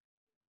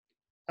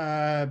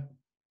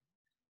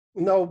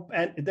 No,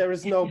 and there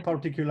is no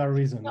particular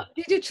reason. No,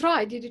 did you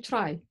try? Did you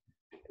try?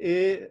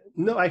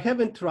 No, I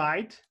haven't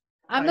tried.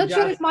 I'm not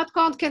sure if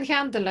matcont can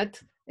handle it.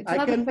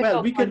 I can.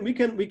 Well,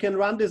 we can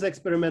run this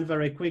experiment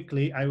very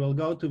quickly. I will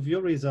go to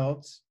view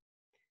results,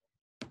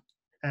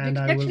 and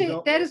actually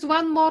there is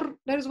one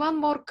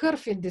more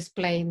curve in this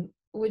plane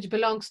which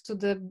belongs to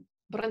the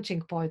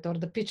branching point or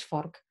the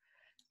pitchfork.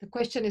 The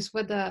question is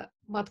whether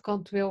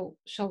matcont will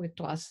show it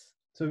to us.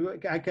 So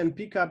I can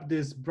pick up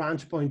this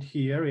branch point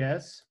here,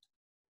 yes,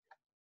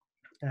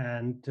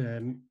 and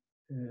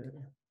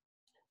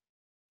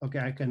okay,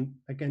 I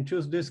can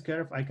choose this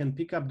curve. I can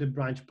pick up the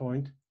branch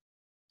point,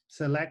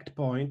 select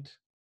point,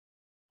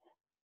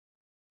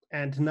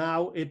 and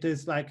now it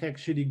is like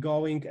actually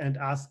going and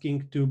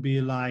asking to be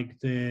like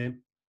the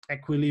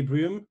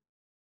equilibrium.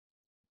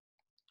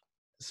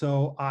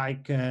 So I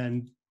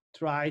can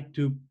try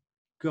to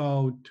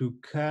go to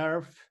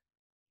curve,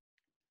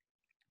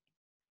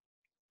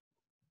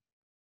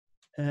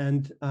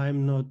 and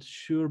I'm not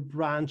sure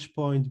branch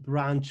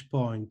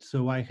point.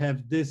 So I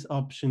have this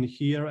option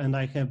here, and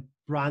I have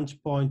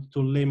branch point to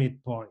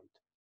limit point.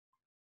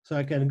 So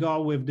I can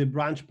go with the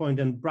branch point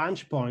and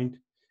branch point.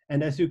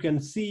 And as you can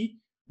see,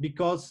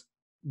 because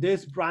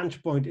this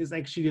branch point is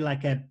actually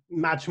like a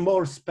much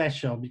more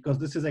special, because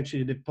this is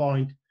actually the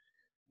point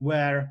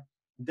where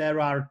there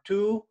are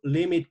 2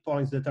 limit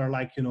points that are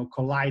like, you know,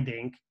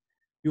 colliding.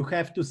 You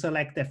have to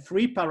select the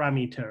 3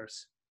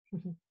 parameters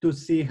to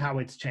see how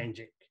it's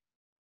changing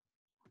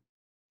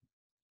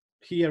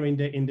here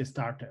in the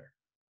starter.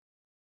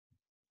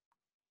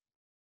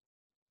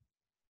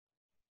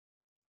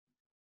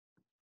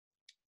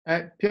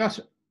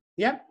 Piotr,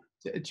 yeah.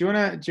 Do you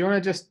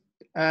wanna just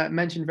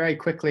mention very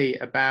quickly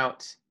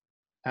about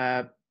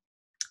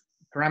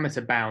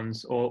parameter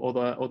bounds or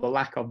the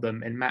lack of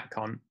them in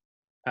matcont,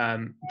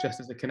 just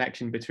as a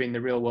connection between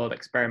the real world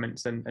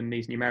experiments and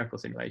these numerical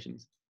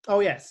simulations? Oh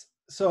yes.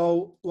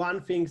 So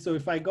one thing. So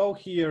if I go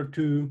here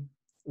to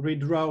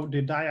redraw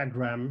the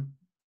diagram,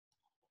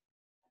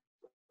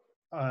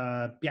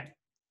 yeah,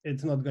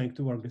 it's not going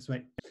to work this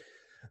way.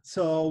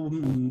 So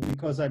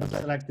because I've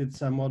selected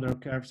some other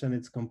curves and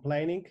it's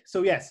complaining.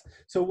 So yes,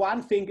 so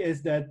one thing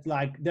is that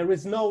like there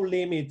is no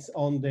limits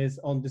on these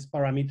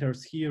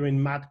parameters here in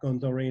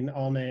MatCont or in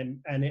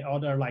any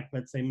other, like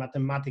let's say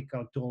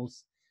mathematical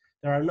tools.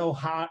 There are no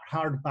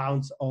hard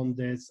bounds on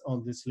these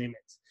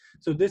limits.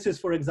 So this is,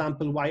 for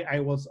example, why I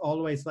was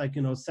always like,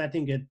 you know,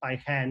 setting it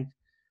by hand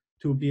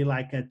to be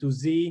like to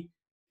Z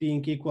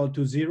being equal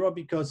to 0,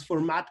 because for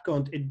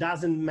MatCont, it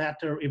doesn't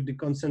matter if the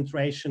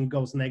concentration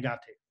goes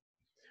negative.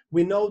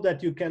 We know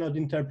that you cannot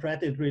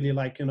interpret it really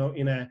like, you know,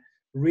 in a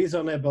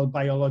reasonable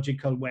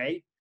biological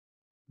way,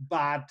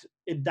 but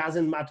it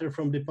doesn't matter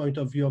from the point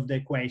of view of the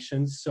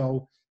equations.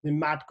 So the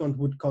MatCont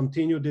would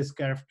continue this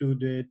curve to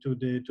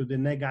the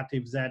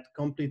negative Z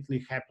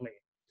completely happily.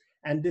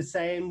 And the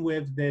same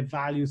with the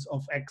values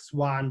of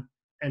x1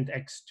 and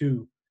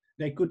x2.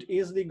 They could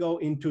easily go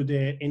into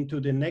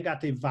the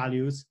negative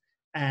values,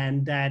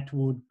 and that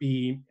would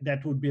be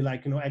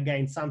like, you know,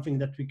 again, something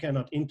that we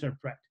cannot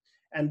interpret.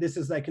 And this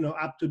is like, you know,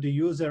 up to the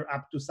user,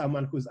 up to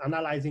someone who's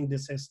analyzing the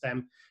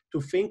system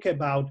to think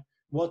about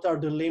what are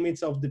the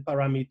limits of the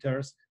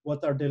parameters,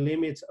 what are the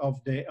limits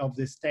of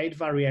the state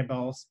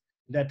variables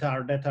that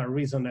are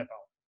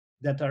reasonable,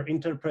 that are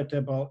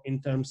interpretable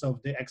in terms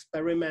of the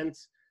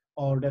experiments,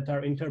 or that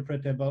are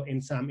interpretable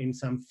in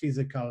some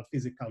physical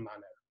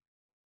manner.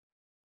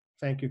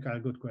 Thank you, Kyle.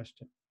 Good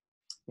question.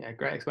 Yeah,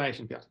 great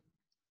explanation, Piotr.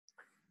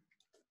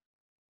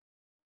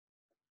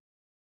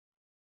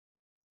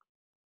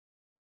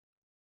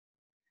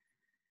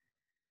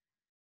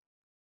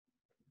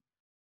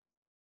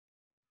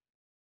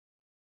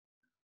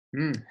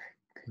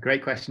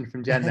 Great question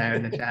from Jen there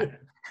in the chat.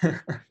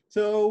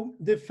 So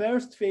the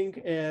first thing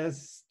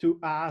is to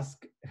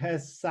ask,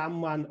 has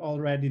someone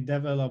already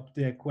developed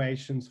the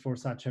equations for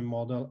such a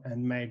model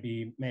and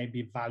maybe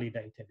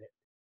validated it?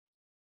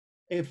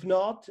 If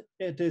not,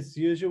 it is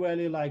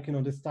usually like, you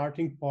know, the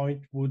starting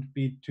point would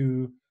be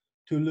to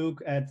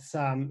look at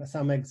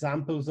some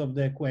examples of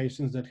the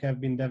equations that have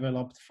been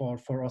developed for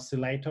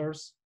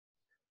oscillators.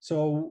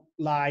 So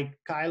like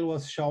Kyle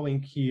was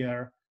showing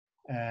here,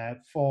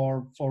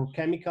 for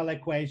chemical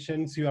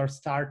equations, you are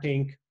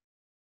starting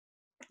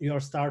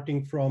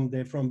from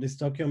the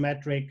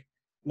stoichiometric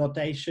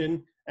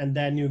notation, and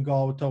then you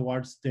go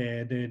towards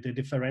the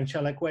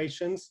differential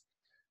equations.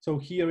 So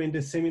here in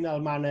the similar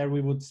manner,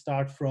 we would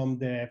start from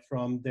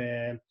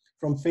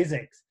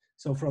physics.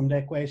 So from the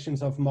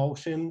equations of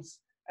motions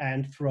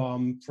and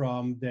from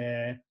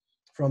the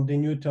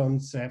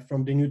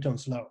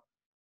Newton's law.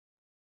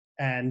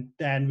 And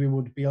then we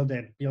would build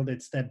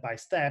it step by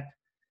step.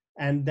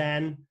 And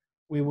then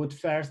we would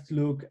first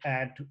look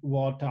at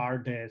what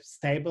are the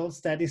stable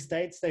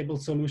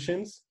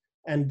solutions.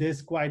 And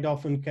this quite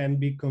often can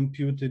be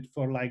computed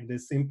for like the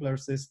simpler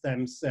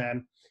systems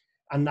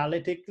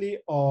analytically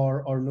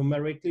or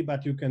numerically,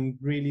 but you can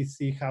really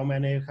see how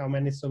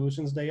many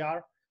solutions they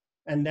are.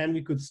 And then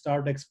we could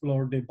start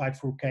explore the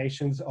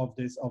bifurcations of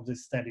this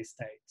steady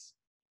states.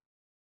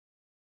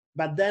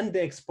 But then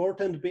the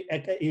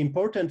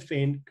important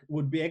thing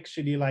would be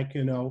actually like,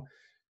 you know,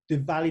 the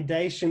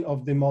validation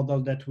of the model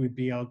that we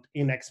built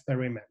in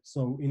experiments.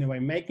 So in a way,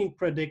 making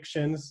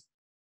predictions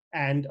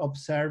and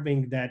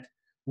observing that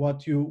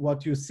what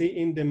you see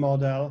in the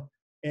model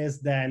is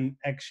then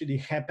actually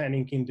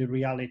happening in the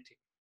reality.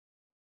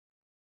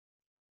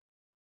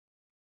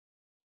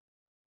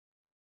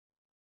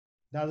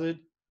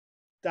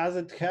 Does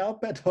it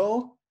help at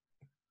all?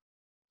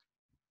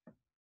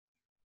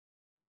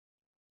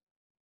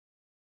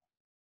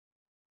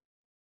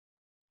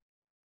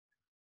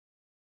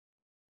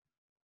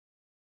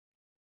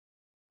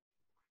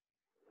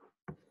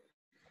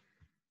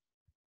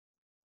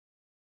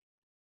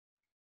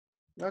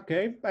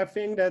 Okay, I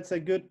think that's a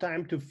good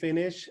time to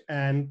finish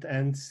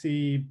and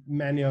see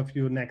many of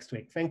you next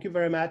week. Thank you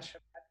very much.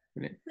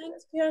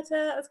 Thanks, Piotr.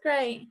 That was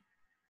great.